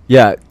saying?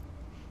 Yeah,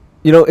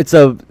 it's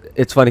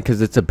funny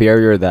because it's a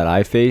barrier that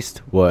I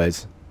faced,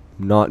 was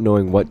not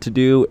knowing what to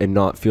do and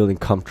not feeling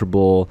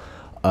comfortable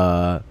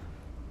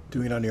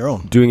doing it on your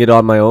own, doing it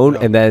on my own,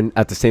 and then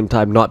at the same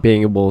time not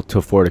being able to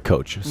afford a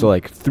coach. So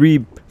like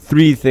three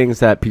things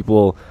that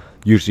people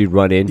usually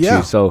run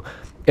into. So,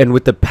 and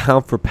with the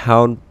pound for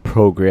pound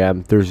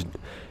program,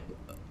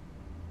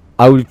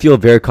 I would feel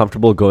very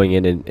comfortable going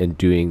in and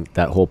doing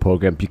that whole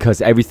program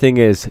because everything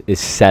is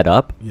set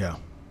up. Yeah.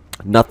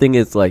 Nothing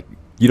is like,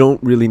 you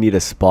don't really need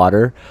a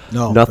spotter.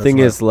 No. Nothing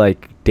is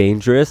like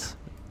dangerous.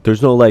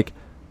 It's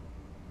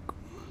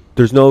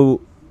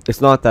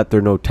not that there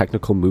are no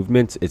technical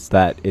movements. It's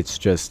that it's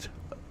just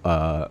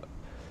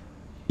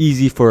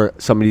easy for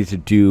somebody to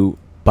do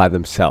by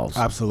themselves.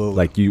 Absolutely.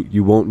 Like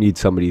you won't need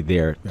somebody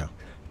there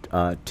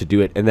to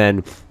do it. And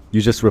then you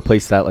just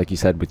replace that, like you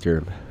said, with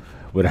your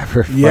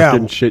whatever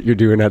fucking shit you're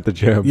doing at the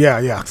gym.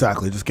 Yeah,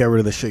 exactly. Just get rid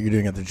of the shit you're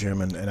doing at the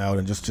gym and out,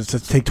 and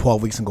just take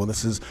 12 weeks and go,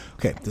 this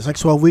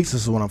next 12 weeks,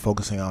 this is what I'm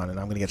focusing on, and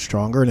I'm going to get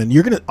stronger. And then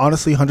you're going to,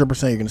 honestly,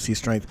 100%, you're going to see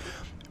strength.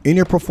 In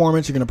your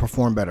performance, you're going to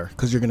perform better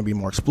because you're going to be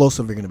more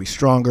explosive, you're going to be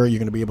stronger, you're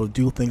going to be able to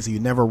do things that you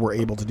never were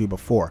able to do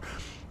before.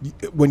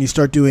 When you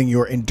start doing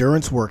your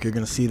endurance work, you're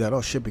going to see that,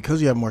 oh shit,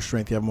 because you have more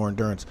strength, you have more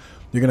endurance.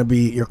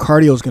 Your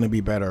cardio is going to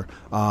be better.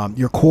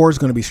 Your core is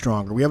going to be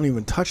stronger. We haven't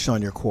even touched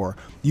on your core.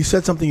 You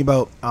said something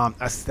about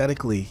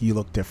aesthetically you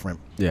look different.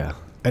 Yeah.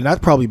 And that's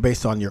probably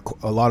based on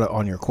a lot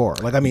on your core.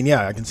 Like, I mean,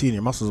 yeah, I can see it in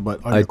your muscles,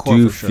 but on your core, I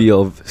do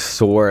feel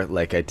sore.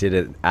 Like I did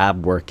an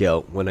ab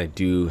workout when I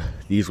do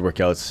these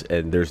workouts,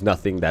 and there's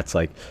nothing that's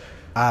like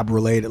ab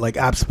related, like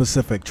ab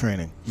specific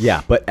training.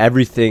 Yeah, but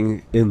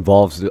everything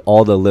involves,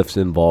 all the lifts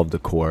involve the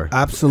core.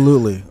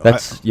 Absolutely.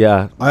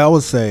 I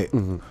always say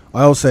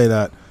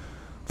that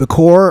the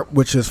core,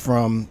 which is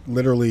from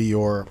literally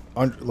your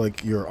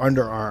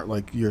underarm,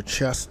 like your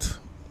chest,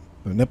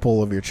 the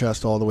nipple of your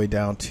chest, all the way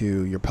down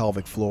to your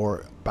pelvic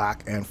floor,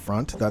 back and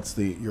front. That's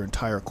your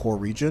entire core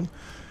region.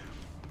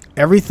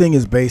 Everything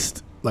is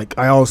based, like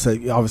I always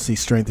say, obviously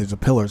strength is the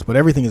pillars, but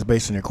everything is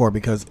based on your core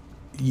because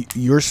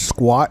your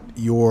squat,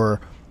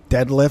 your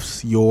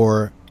deadlifts,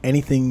 your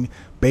anything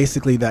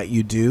basically that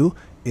you do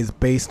is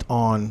based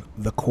on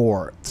the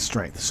core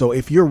strength. So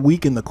if you're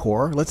weak in the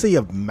core, let's say you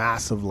have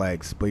massive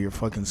legs, but you're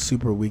fucking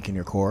super weak in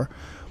your core,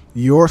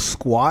 your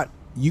squat,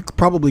 you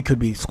probably could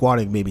be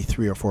squatting maybe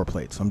 3 or 4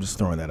 plates. I'm just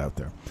throwing that out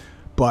there.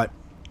 But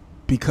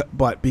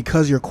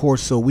because your core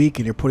is so weak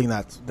and you're putting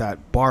that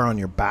bar on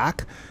your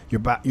back,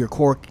 your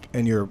core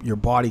and your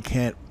body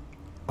can't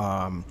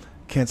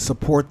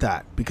support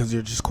that because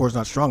your core is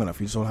not strong enough.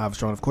 You just don't have a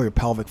strong enough core. Your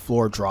pelvic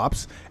floor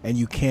drops, and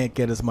you can't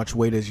get as much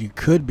weight as you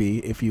could be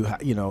if you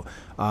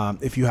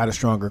if you had a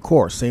stronger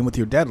core. Same with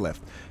your deadlift.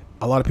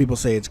 A lot of people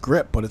say it's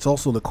grip, but it's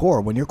also the core.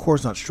 When your core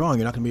is not strong,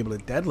 you're not going to be able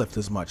to deadlift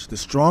as much. The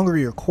stronger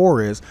your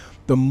core is,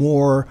 the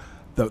more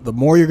you're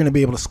going to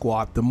be able to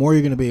squat, the more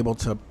you're going to be able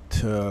to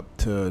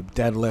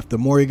deadlift, the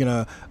more you're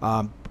going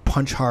to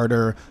punch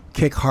harder,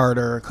 kick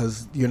harder,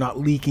 because you're not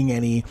leaking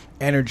any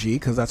energy,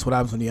 because that's what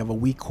happens when you have a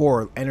weak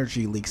core.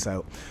 Energy leaks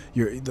out.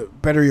 The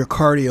better your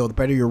cardio, the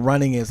better your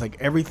running is.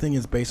 Like, everything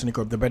is based on your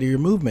core. The better your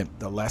movement,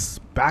 the less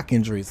back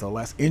injuries, the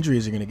less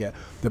injuries you're going to get,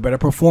 the better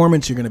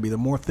performance you're going to be, the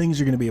more things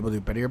you're going to be able to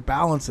do, better your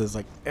balance is.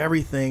 Like,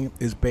 everything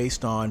is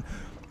based on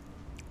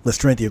the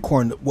strength of your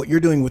core. And what you're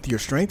doing with your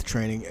strength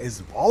training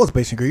is all is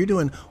based on core. You're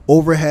doing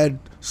overhead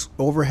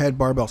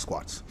barbell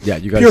squats. Yeah,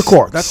 you got pure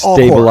core. That's all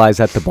stabilize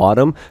at the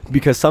bottom,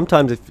 because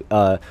sometimes if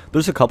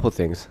there's a couple of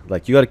things,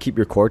 like, you got to keep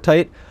your core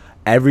tight.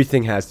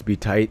 Everything has to be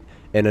tight.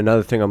 And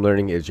another thing I'm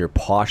learning is your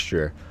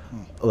posture.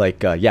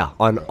 Like I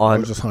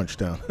was just hunched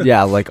down.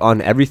 Yeah, like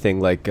on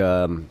everything, like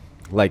on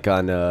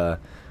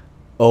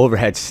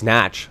overhead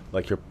snatch.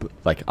 Like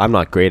I'm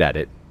not great at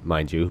it,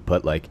 mind you,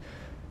 but like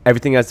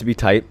everything has to be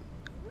tight.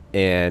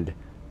 And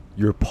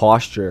your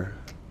posture,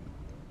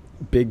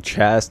 big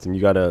chest, and you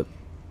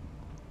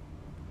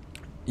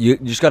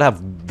just gotta have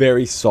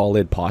very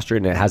solid posture,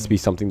 and it has to be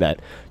something that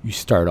you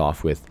start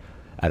off with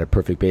at a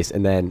perfect base,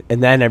 and then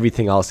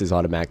everything else is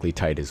automatically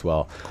tight as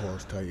well.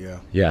 Core's tight, yeah.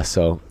 Yeah,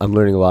 so I'm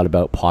learning a lot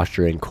about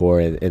posture and core,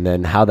 and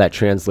then how that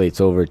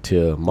translates over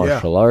to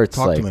martial arts.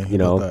 Talk like, to me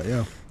about that,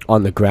 yeah.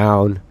 On the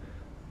ground,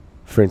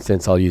 for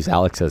instance, I'll use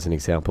Alex as an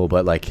example,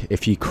 but like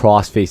if he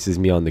cross faces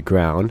me on the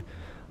ground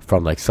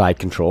from like side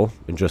control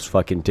and just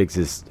fucking digs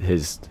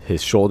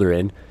his shoulder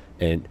in,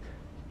 and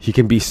he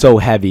can be so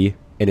heavy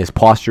and his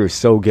posture is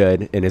so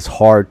good, and it's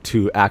hard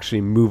to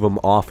actually move him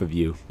off of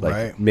you, like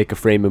right. Make a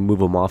frame and move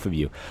him off of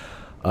you.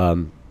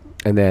 And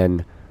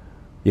then,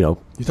 you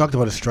talked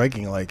about his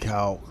striking, like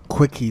how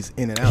quick he's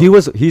in and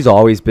out. He's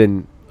always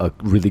been a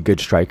really good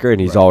striker,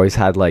 and he's always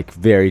had like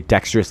very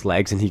dexterous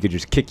legs, and he could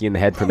just kick you in the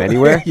head from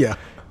anywhere. Yeah.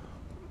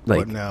 Like,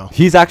 but now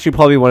he's actually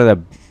probably one of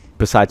the,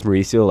 besides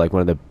Mauricio, like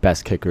one of the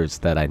best kickers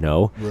that I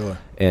know. Really?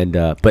 And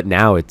but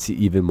now it's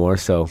even more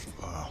so.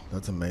 Wow,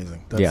 that's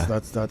amazing.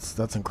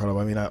 That's incredible.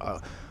 I mean,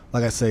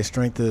 like I say,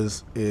 strength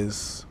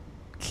is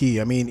key.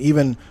 I mean,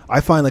 even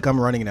I find, like, I'm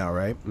running now,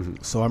 right? Mm-hmm.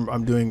 So I'm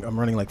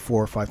running like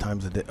 4 or 5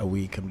 times a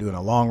week. I'm doing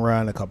a long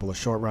run, a couple of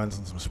short runs,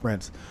 and some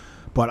sprints.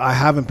 But I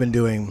haven't been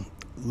doing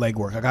leg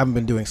work. Like, I haven't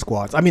been doing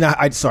squats. I mean,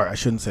 I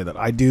shouldn't say that.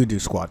 I do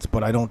squats,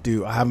 but I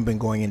haven't been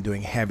going and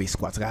doing heavy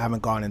squats. Like, I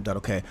haven't gone and done,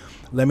 okay,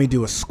 let me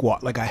do a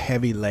squat, like a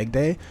heavy leg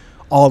day.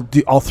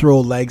 I'll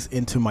throw legs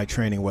into my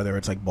training, whether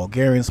it's like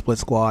Bulgarian split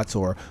squats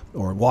or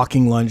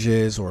walking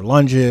lunges or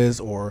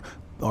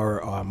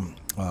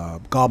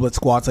goblet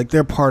squats. Like,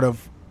 they're part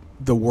of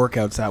the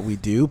workouts that we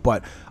do,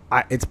 but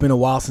it's been a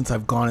while since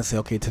I've gone and say,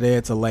 okay, today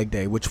it's a leg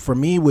day, which for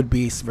me would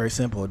be very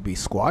simple. It'd be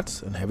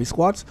squats and heavy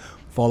squats,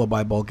 followed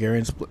by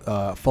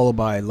followed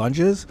by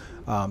lunges,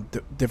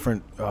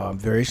 different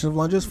variations of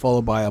lunges,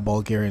 followed by a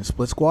Bulgarian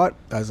split squat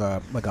as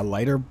a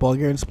lighter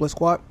Bulgarian split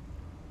squat,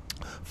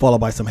 followed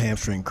by some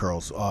hamstring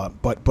curls,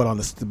 but on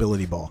the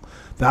stability ball.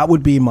 That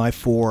would be my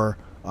 4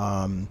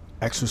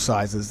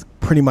 exercises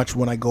pretty much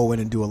when I go in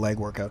and do a leg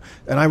workout.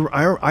 And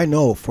I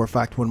know for a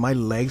fact when my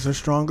legs are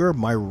stronger,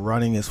 my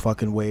running is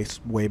fucking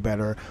way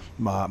better.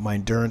 My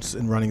endurance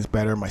in running is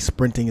better. My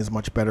sprinting is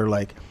much better.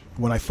 Like,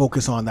 when I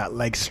focus on that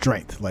leg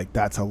strength, like,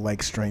 that's a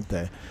leg strength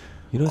day.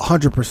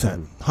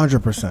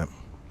 100%.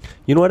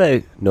 You know what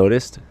I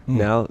noticed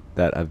now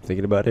that I'm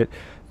thinking about it?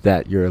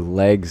 That your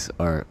legs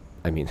are,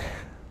 I mean,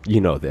 you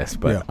know this,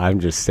 but yeah.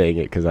 I'm just saying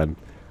it because I'm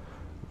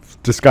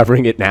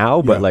discovering it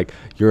now, but like,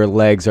 your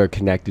legs are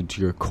connected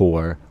to your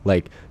core.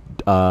 Like,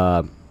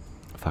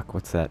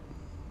 what's that?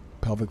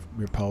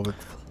 Your pelvic.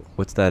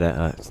 What's that?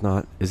 It's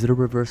not. Is it a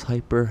reverse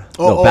hyper?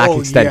 No, back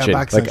extension. Yeah,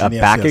 back extension. Like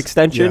a back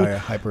extension. Yeah,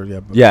 hyper. Yeah.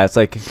 Yeah, it's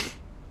like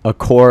a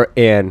core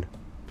and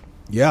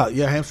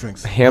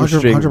hamstrings.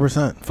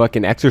 100%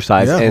 fucking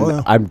exercise,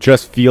 I'm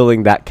just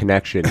feeling that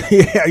connection.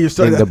 Yeah, you're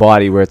starting in the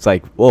body where it's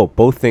like, whoa,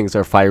 both things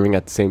are firing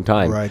at the same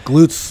time. Right,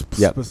 glutes.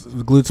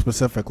 Glutes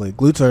specifically.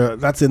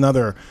 That's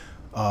another.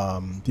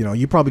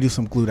 You probably do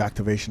some glute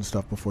activation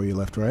stuff before you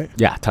lift, right?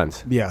 Yeah,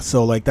 tons. Yeah,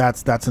 so like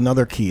that's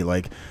another key,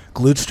 like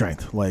glute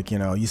strength. Like,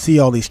 you see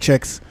all these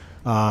chicks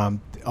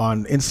on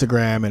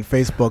Instagram and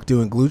Facebook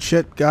doing glute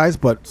shit, guys,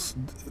 but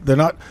they're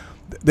not.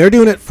 They're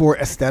doing it for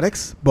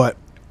aesthetics, but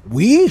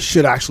we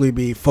should actually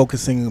be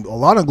focusing a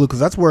lot on glute, because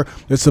that's where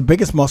it's the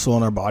biggest muscle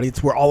in our body.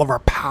 It's where all of our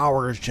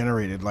power is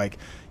generated. Like,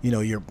 you know,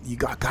 you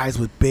got guys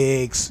with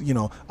big, you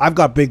know, I've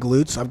got big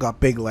glutes, I've got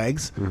big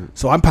legs,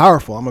 so I'm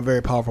powerful. I'm a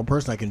very powerful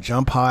person. I can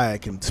jump high, I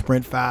can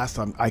sprint fast.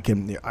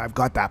 I've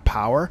got that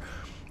power,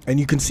 and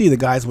you can see the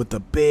guys with the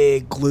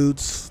big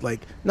glutes,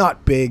 like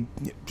not big,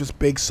 just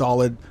big,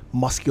 solid,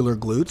 muscular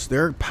glutes.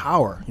 They're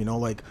power. You know,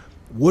 like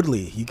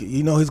Woodley.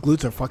 You know his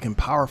glutes are fucking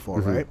powerful,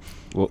 right?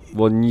 Well,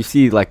 when you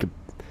see like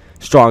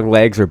strong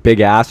legs or big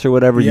ass or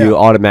whatever, you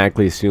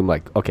automatically assume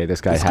like, okay,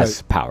 this guy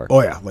has power.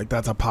 Oh yeah, like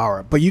that's a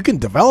power. But you can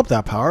develop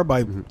that power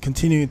by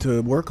continuing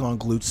to work on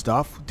glute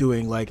stuff,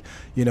 doing like,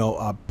 you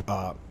know,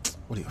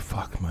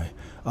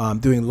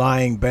 doing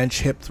lying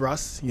bench hip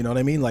thrusts. You know what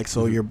I mean? Like,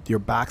 so your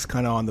back's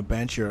kind of on the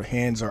bench, your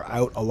hands are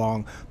out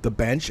along the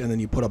bench, and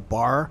then you put a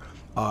bar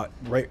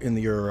right in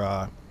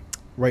your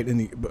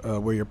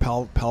where your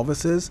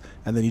pelvis is,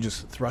 and then you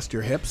just thrust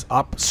your hips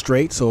up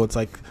straight, so it's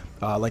like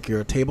you're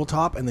a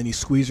tabletop, and then you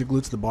squeeze your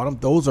glutes to the bottom.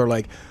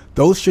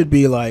 Those should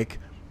be like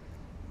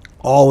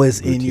always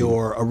in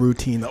your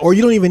routine, or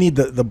you don't even need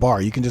the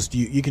bar. You can just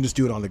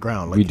do it on the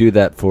ground. Like, we do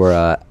that for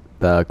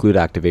the glute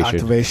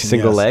activation.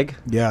 Single leg.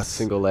 Yes.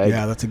 Single leg.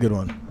 Yeah, that's a good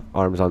one.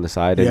 Arms on the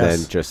side, and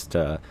then just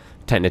 10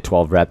 to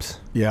 12 reps.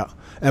 Yeah.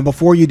 And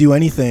before you do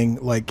anything,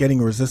 like getting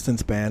a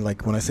resistance band,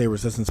 like when I say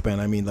resistance band,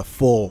 I mean the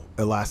full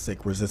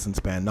elastic resistance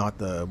band, not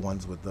the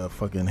ones with the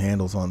fucking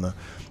handles on the.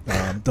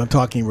 I'm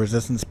talking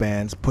resistance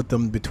bands. Put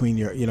them between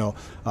your, you know,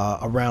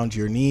 around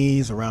your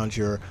knees, around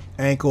your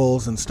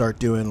ankles, and start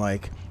doing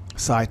like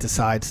side to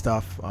side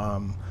stuff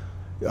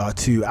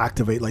to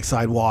activate, like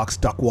side walks,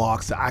 duck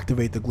walks, to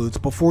activate the glutes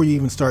before you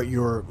even start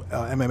your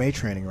MMA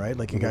training, right?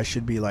 Like you guys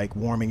should be like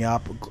warming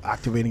up,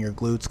 activating your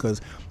glutes, because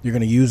you're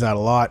going to use that a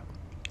lot.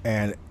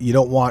 And you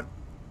don't want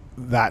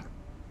that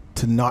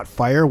to not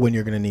fire when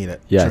you're going to need it.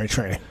 Yeah.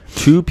 Training.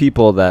 Two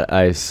people that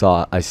I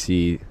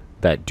see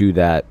that do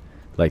that,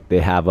 like they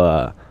have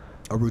a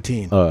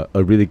routine, a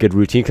really good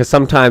routine. Because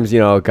sometimes, you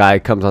know, a guy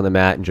comes on the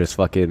mat and just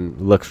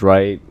fucking looks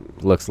right,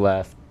 looks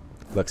left,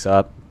 looks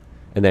up,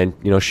 and then,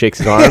 you know, shakes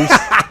his arms.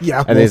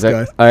 Yeah. And he's like,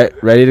 all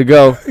right, ready to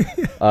go.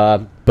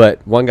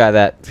 But one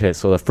guy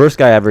so the first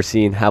guy I ever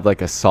seen have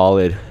like a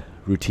solid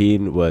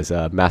routine was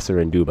Master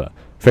Nduba.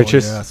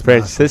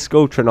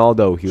 Francisco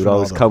Trinaldo. He would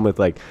always come with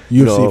like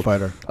UFC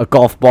fighter, a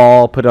golf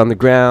ball, put it on the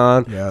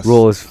ground,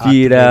 roll his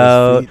feet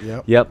out,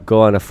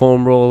 go on a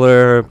foam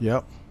roller,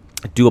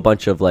 do a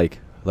bunch of like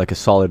a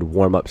solid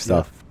warm up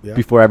stuff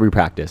before every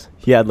practice.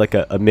 He had like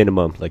a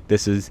minimum, like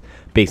this is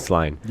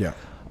baseline.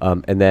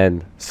 And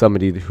then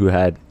somebody who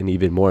had an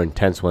even more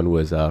intense one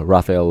was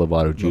Rafael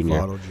Lovato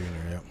Jr.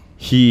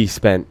 He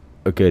spent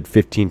a good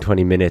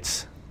 15-20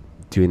 minutes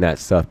doing that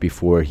stuff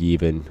before he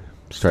even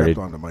started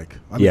on the mic.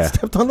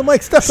 Stepped on the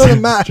mic, stepped on the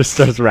mat. Just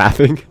starts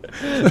rapping.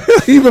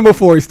 Even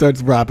before he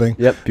starts rapping.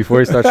 Yep, before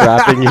he starts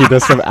rapping, he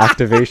does some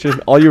activation.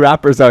 All you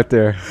rappers out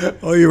there.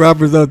 All you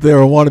rappers out there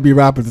or want to be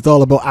rappers, it's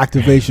all about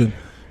activation.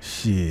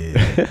 Shit.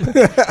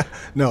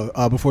 No,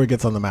 before he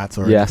gets on the mats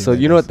or anything. So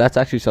you know what? That's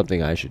actually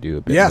something I should do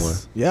a bit more.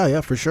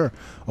 Yeah, for sure.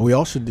 We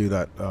all should do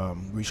that.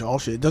 We should all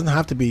should. It doesn't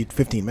have to be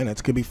 15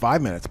 minutes. It could be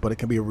 5 minutes, but it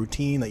can be a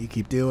routine that you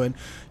keep doing.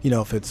 You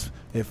know,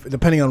 if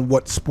depending on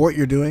what sport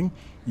you're doing,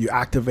 you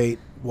activate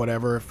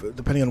whatever.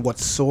 Depending on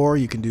what's sore,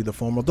 you can do the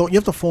foam roll. You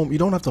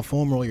don't have to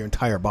foam roll your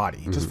entire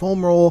body. Just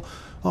foam roll.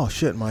 Oh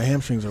shit, my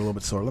hamstrings are a little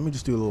bit sore. Let me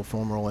just do a little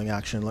foam rolling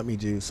action. Let me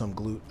do some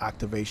glute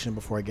activation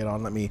before I get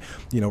on. Let me,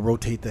 you know,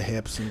 rotate the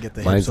hips and get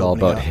the Mine's hips. all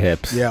about up.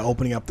 hips. Yeah,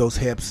 opening up those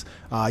hips.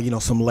 You know,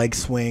 some leg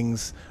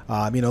swings.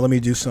 You know, let me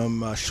do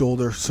some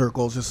shoulder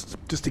circles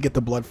just to get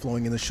the blood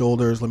flowing in the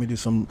shoulders. Let me do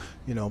some,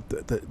 you know,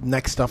 the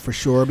neck stuff for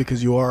sure,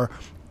 because you are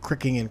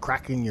cricking and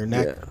cracking your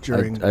neck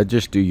during. I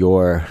just do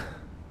your.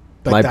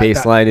 Like my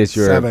baseline is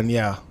your 7.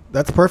 Yeah,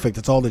 that's perfect.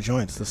 It's all the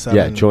joints. The 7.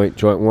 Yeah,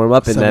 joint warm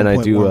up, and then I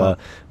do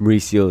warm-up.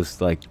 Mauricio's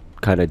like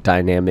kind of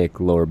dynamic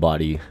lower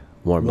body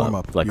warm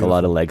up, like a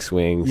lot of leg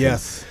swings.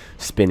 Yes,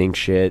 spinning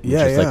shit.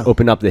 Yeah, just like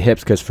open up the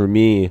hips, because for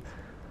me,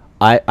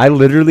 I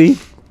literally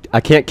I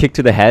can't kick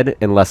to the head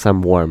unless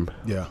I'm warm.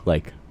 Yeah,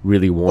 like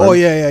really warm. Oh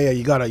yeah.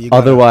 You gotta.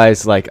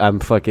 Otherwise, like I'm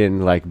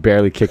fucking like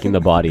barely kicking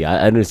the body.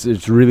 And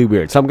it's really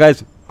weird. Some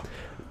guys,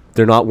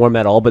 they're not warm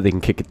at all, but they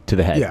can kick it to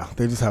the head. Yeah,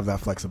 they just have that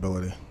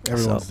flexibility.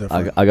 Everyone's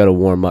different. I got to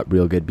warm up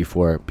real good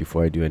before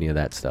I do any of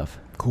that stuff.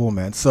 Cool,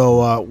 man.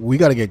 So we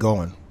got to get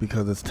going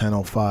because it's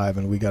 10:05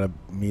 and we got a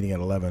meeting at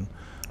 11.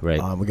 Right.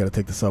 We got to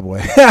take the subway.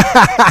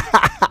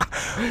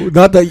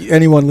 Not that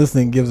anyone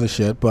listening gives a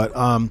shit, but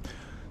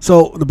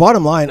so the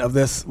bottom line of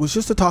this was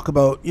just to talk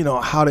about, you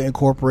know, how to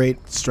incorporate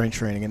strength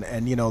training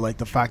and you know, like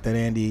the fact that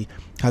Andy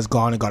has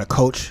gone and got a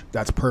coach.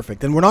 That's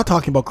perfect. And we're not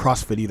talking about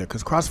CrossFit either,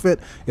 because CrossFit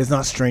is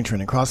not strength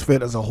training.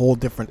 CrossFit is a whole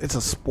different, it's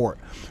a sport.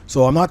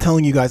 So I'm not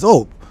telling you guys,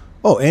 oh,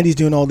 Andy's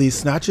doing all these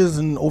snatches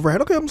and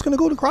overhead. Okay, I'm just going to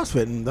go to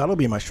CrossFit and that'll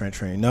be my strength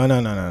training. No.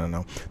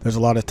 There's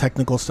a lot of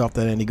technical stuff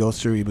that Andy goes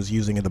through. He was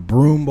using the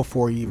broom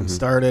before he even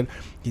started.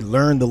 He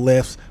learned the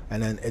lifts,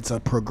 and then it's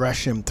a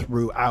progression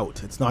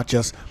throughout. It's not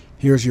just,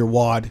 here's your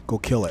WOD, go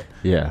kill it.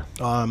 Yeah.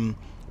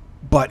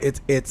 but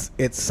it's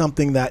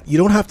something that you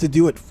don't have to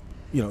do it.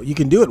 You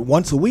can do it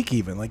once a week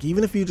even. Like,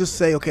 even if you just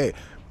say, okay,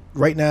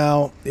 right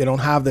now you don't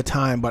have the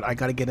time, but I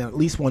got to get in at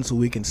least once a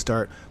week and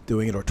start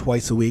doing it, or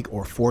twice a week,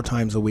 or 4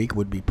 times a week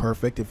would be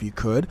perfect if you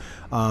could,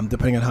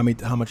 depending on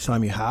how much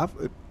time you have.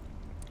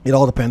 It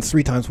all depends.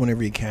 3 times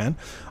whenever you can.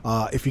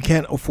 If you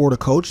can't afford a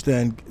coach,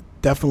 then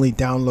definitely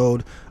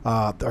download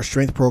our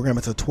strength program.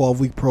 It's a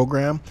 12-week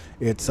program.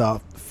 It's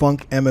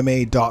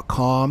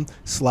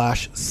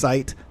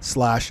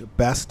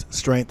funkmma.com/site/best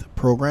strength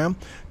program.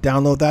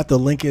 Download that.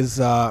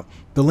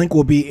 The link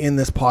will be in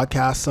this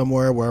podcast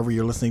somewhere, wherever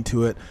you're listening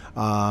to it.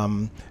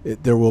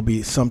 There will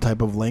be some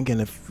type of link,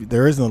 and if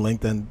there isn't a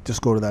link, then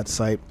just go to that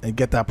site and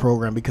get that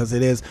program, because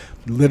it is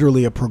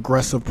literally a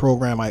progressive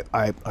program.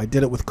 I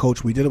did it with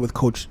we did it with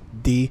Coach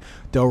D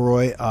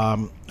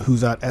Delroy,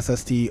 who's at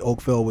SST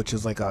Oakville, which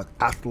is like a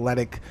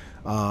athletic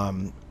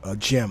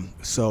gym.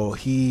 So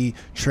he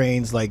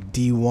trains like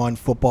D1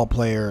 football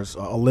players,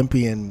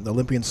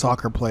 Olympian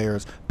soccer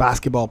players,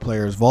 basketball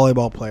players,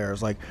 volleyball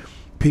players, like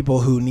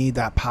people who need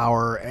that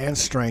power and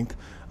strength,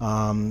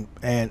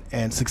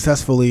 and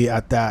successfully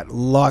at that.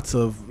 Lots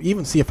of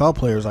even CFL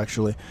players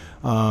actually.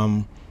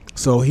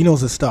 So he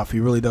knows his stuff. He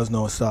really does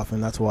know his stuff,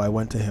 and that's why I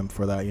went to him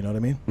for that. You know what I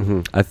mean?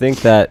 Mm-hmm. I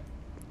think that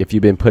if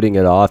you've been putting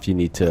it off, you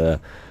need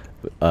to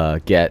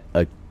get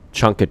a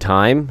chunk of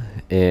time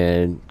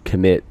and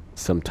commit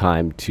some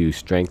time to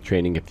strength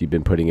training if you've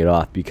been putting it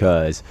off,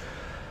 because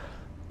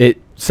it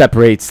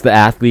separates the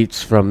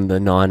athletes from the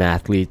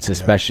non-athletes,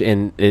 especially,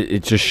 and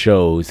it just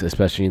shows,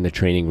 especially in the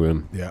training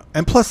room. Yeah,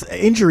 and plus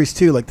injuries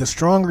too. Like, the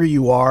stronger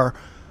you are,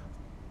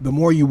 the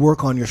more you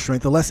work on your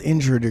strength, the less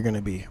injured you're going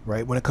to be,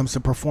 right? When it comes to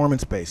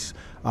performance base.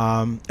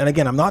 And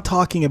again, I'm not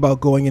talking about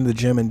going into the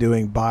gym and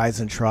doing bis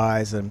and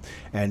tris and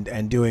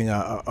doing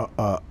a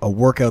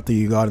workout that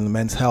you got in the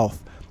Men's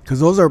Health,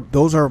 because those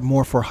are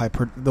more for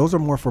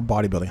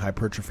bodybuilding,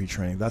 hypertrophy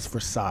training. That's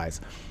for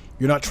size.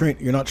 You're not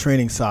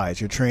training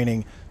size. You're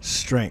training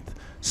strength.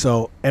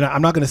 So, and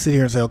I'm not going to sit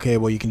here and say, okay,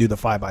 well, you can do the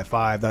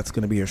 5x5. That's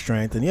going to be your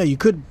strength. And yeah, you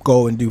could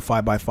go and do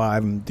 5x5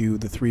 and do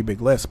the 3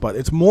 big lifts, but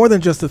it's more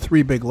than just the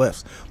 3 big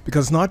lifts,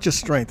 because it's not just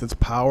strength. It's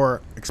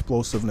power,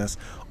 explosiveness,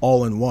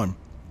 all in one.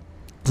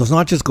 So it's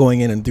not just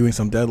going in and doing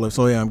some deadlifts.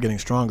 Oh yeah, I'm getting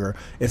stronger.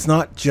 It's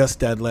not just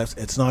deadlifts.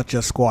 It's not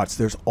just squats.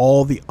 There's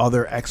all the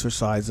other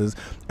exercises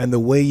and the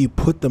way you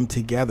put them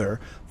together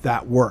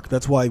that work.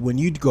 That's why when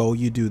you go,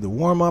 you do the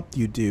warm up,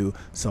 you do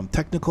some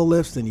technical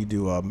lifts, then you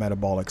do a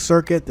metabolic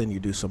circuit, then you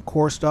do some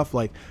core stuff.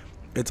 Like,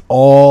 it's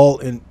all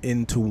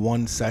into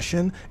one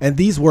session. And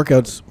these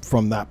workouts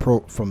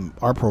from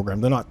our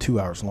program, they're not 2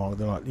 hours long.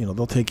 They're not,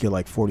 they'll take you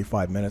like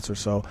 45 minutes or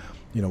so.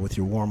 With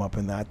your warm up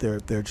and that,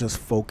 they're just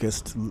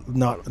focused,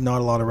 not a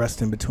lot of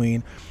rest in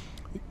between.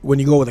 When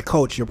you go with a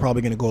coach, you're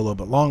probably going to go a little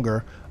bit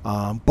longer.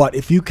 But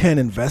if you can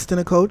invest in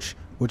a coach,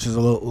 which is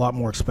a lot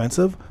more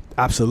expensive,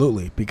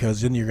 absolutely, because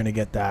then you're going to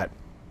get that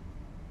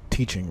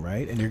teaching,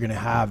 right? And you're going to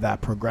have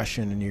that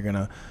progression, and you're going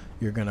to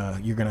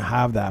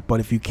have that. But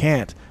if you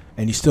can't,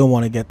 and you still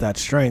want to get that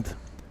strength,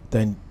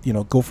 then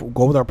go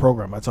with our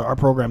program. That's our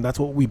program. That's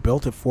what we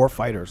built it for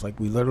fighters. Like,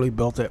 we literally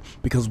built it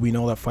because we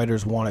know that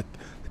fighters want to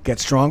get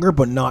stronger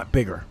but not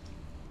bigger,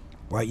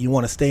 right? You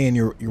want to stay in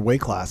your weight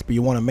class, but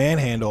you want to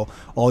manhandle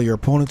all your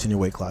opponents in your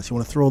weight class. You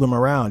want to throw them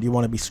around. You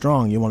want to be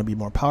strong. You want to be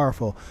more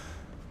powerful.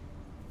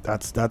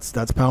 That's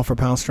pound for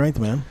pound strength,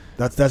 man.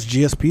 That's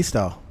GSP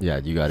style. Yeah,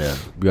 you gotta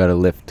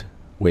lift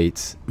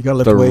weights. You gotta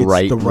lift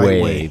weights the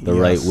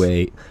right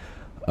way.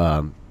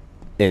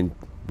 And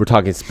we're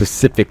talking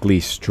specifically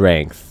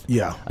strength.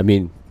 Yeah. I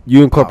mean,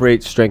 you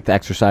incorporate strength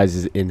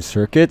exercises in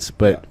circuits,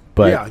 but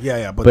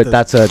But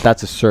that's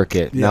a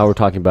circuit. Yeah. Now we're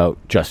talking about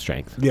just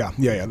strength. Yeah.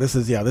 This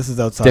is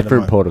outside.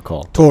 Different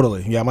protocol.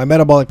 Totally. Yeah, my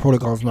metabolic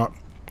protocol is not.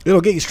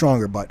 It'll get you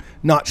stronger, but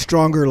not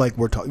stronger like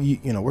we're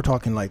talking. We're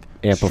talking like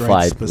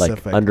amplified,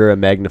 like under a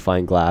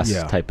magnifying glass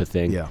type of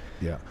thing. Yeah.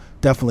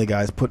 Definitely,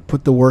 guys.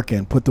 Put the work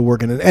in.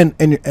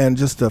 And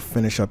just to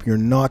finish up, you're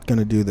not going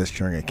to do this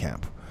during a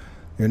camp.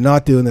 You're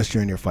not doing this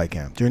during your fight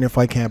camp. During your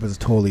fight camp is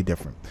totally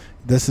different.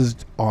 This is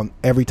on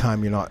every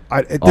time you're not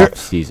off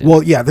season.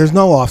 Well, yeah, there's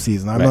no off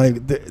season. I'm not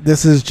even,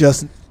 this is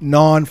just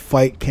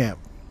non-fight camp.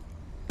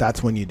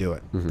 That's when you do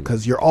it,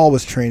 because you're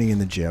always training in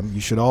the gym.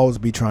 You should always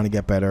be trying to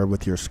get better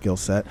with your skill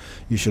set.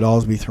 You should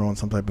always be throwing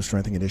some type of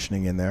strength and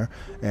conditioning in there,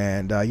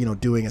 and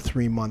doing a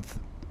 3-month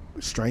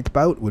strength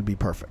bout would be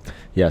perfect.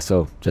 Yeah.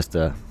 So just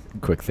a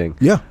quick thing.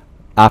 Yeah.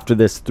 After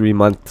this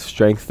 3-month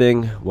strength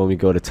thing, when we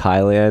go to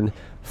Thailand,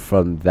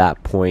 from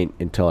that point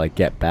until I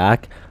get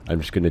back,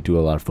 I'm just going to do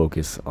a lot of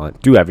focus on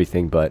do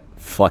everything but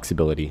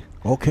flexibility.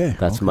 Okay.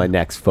 That's my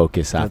next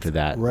focus after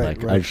that.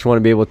 Right. I just want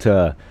to be able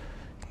to.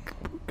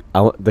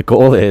 The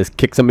goal is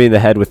kick somebody in the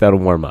head without a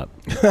warm up.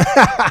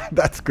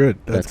 That's good.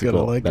 That's good.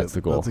 I like That's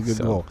the goal. That's a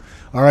good goal.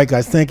 All right,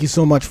 guys. Thank you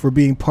so much for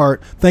being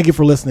part. Thank you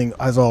for listening.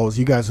 As always,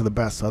 you guys are the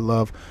best.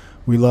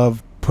 We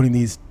love putting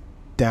these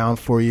down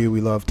for you.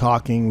 We love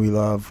talking. We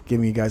love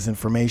giving you guys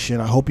information.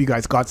 I hope you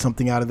guys got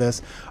something out of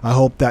this. I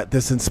hope that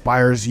this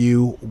inspires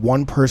you,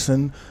 one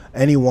person,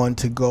 anyone,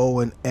 to go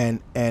and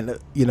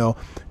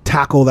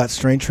tackle that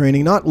strength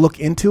training, not look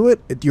into it.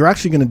 You're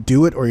actually going to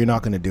do it or you're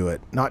not going to do it.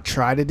 Not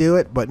try to do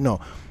it, but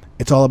no,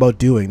 it's all about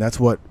doing. That's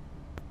what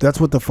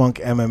the Funk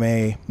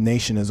MMA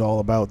Nation is all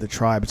about, the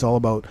tribe. It's all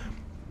about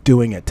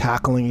doing it,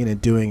 tackling it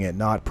and doing it,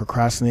 not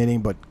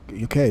procrastinating, but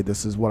okay,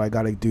 this is what I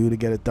got to do to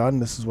get it done.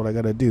 This is what I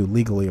got to do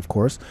legally, of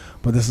course,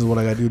 but this is what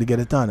I got to do to get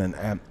it done.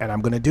 And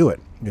I'm going to do it,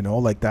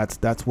 like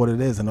that's what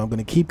it is. And I'm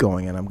going to keep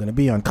going, and I'm going to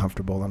be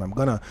uncomfortable, and I'm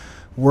going to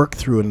work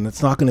through it. And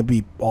it's not going to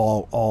be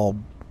all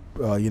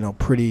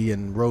pretty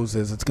and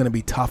roses. It's going to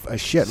be tough as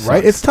shit,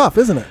 right? It's tough,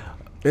 isn't it?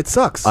 It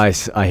sucks. I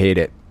hate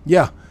it.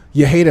 Yeah.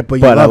 You hate it,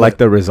 but I like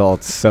the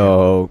results,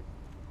 so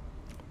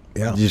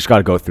yeah, you just got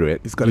to go through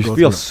it. You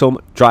feel so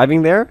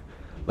driving there,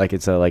 like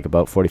it's like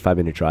about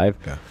 45-minute drive.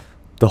 Yeah.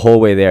 The whole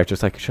way there,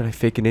 just like, should I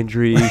fake an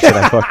injury? Should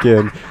I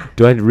fucking?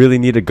 Do I really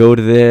need to go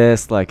to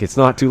this? Like, it's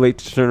not too late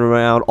to turn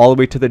around. All the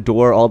way to the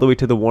door, all the way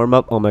to the warm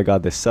up. Oh my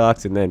god, this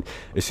sucks. And then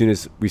as soon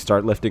as we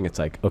start lifting, it's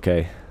like,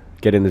 okay,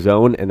 get in the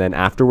zone, and then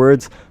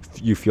afterwards,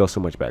 you feel so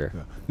much better.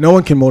 Yeah. No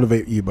one can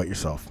motivate you but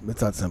yourself.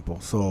 It's that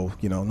simple. So,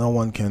 no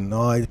one can,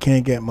 no, I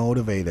can't get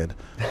motivated.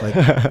 Like,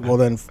 well,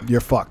 then you're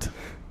fucked.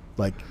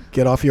 Like,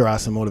 get off your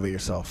ass and motivate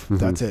yourself. Mm-hmm.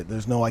 That's it.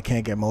 There's no I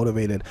can't get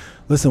motivated.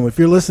 Listen, if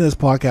you're listening to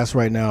this podcast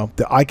right now,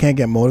 the I can't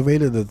get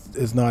motivated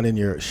is not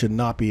should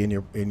not be in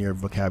your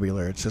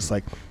vocabulary. It's just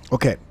like,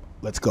 okay,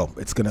 let's go.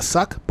 It's going to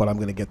suck, but I'm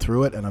going to get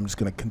through it, and I'm just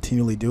going to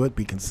continually do it,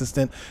 be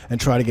consistent,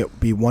 and try to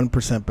be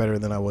 1% better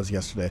than I was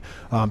yesterday.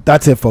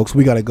 That's it, folks.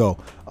 We got to go.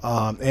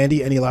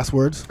 Andy, any last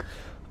words?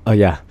 Oh,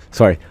 yeah.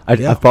 Sorry.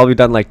 I've probably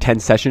done like 10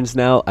 sessions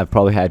now. I've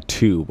probably had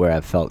 2 where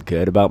I've felt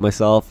good about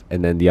myself,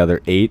 and then the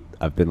other 8,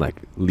 I've been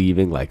like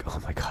leaving like, oh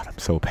my God, I'm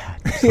so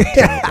bad. I'm so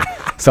terrible.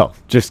 So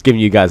just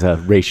giving you guys a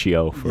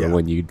ratio for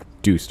when you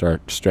do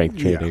start strength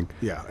training.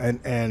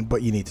 Yeah.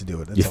 But you need to do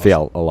it. You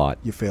fail a lot.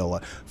 You fail a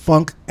lot.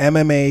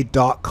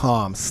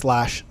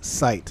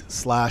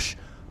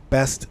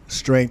 FunkMMA.com/site/best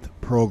strength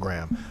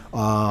program.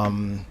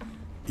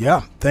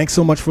 Thanks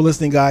so much for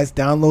listening, guys.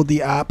 Download the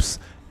apps,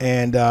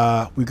 and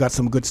we've got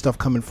some good stuff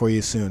coming for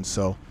you soon.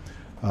 So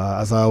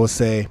as I always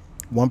say,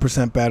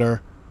 1%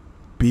 better,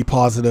 be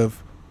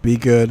positive, be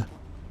good,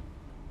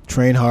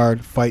 train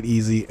hard, fight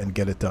easy, and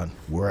get it done.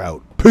 We're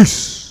out.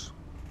 Peace.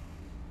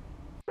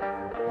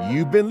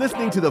 You've been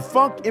listening to the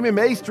Funk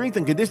MMA Strength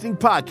and Conditioning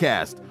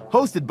Podcast,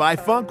 hosted by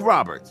Funk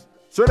Roberts,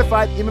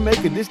 certified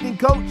MMA conditioning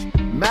coach,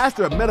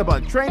 master of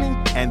metabolic training,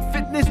 and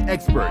fitness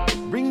expert,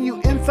 bringing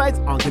you insights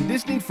on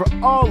conditioning for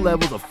all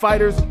levels of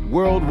fighters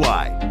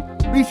worldwide.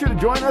 Be sure to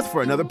join us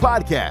for another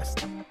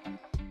podcast.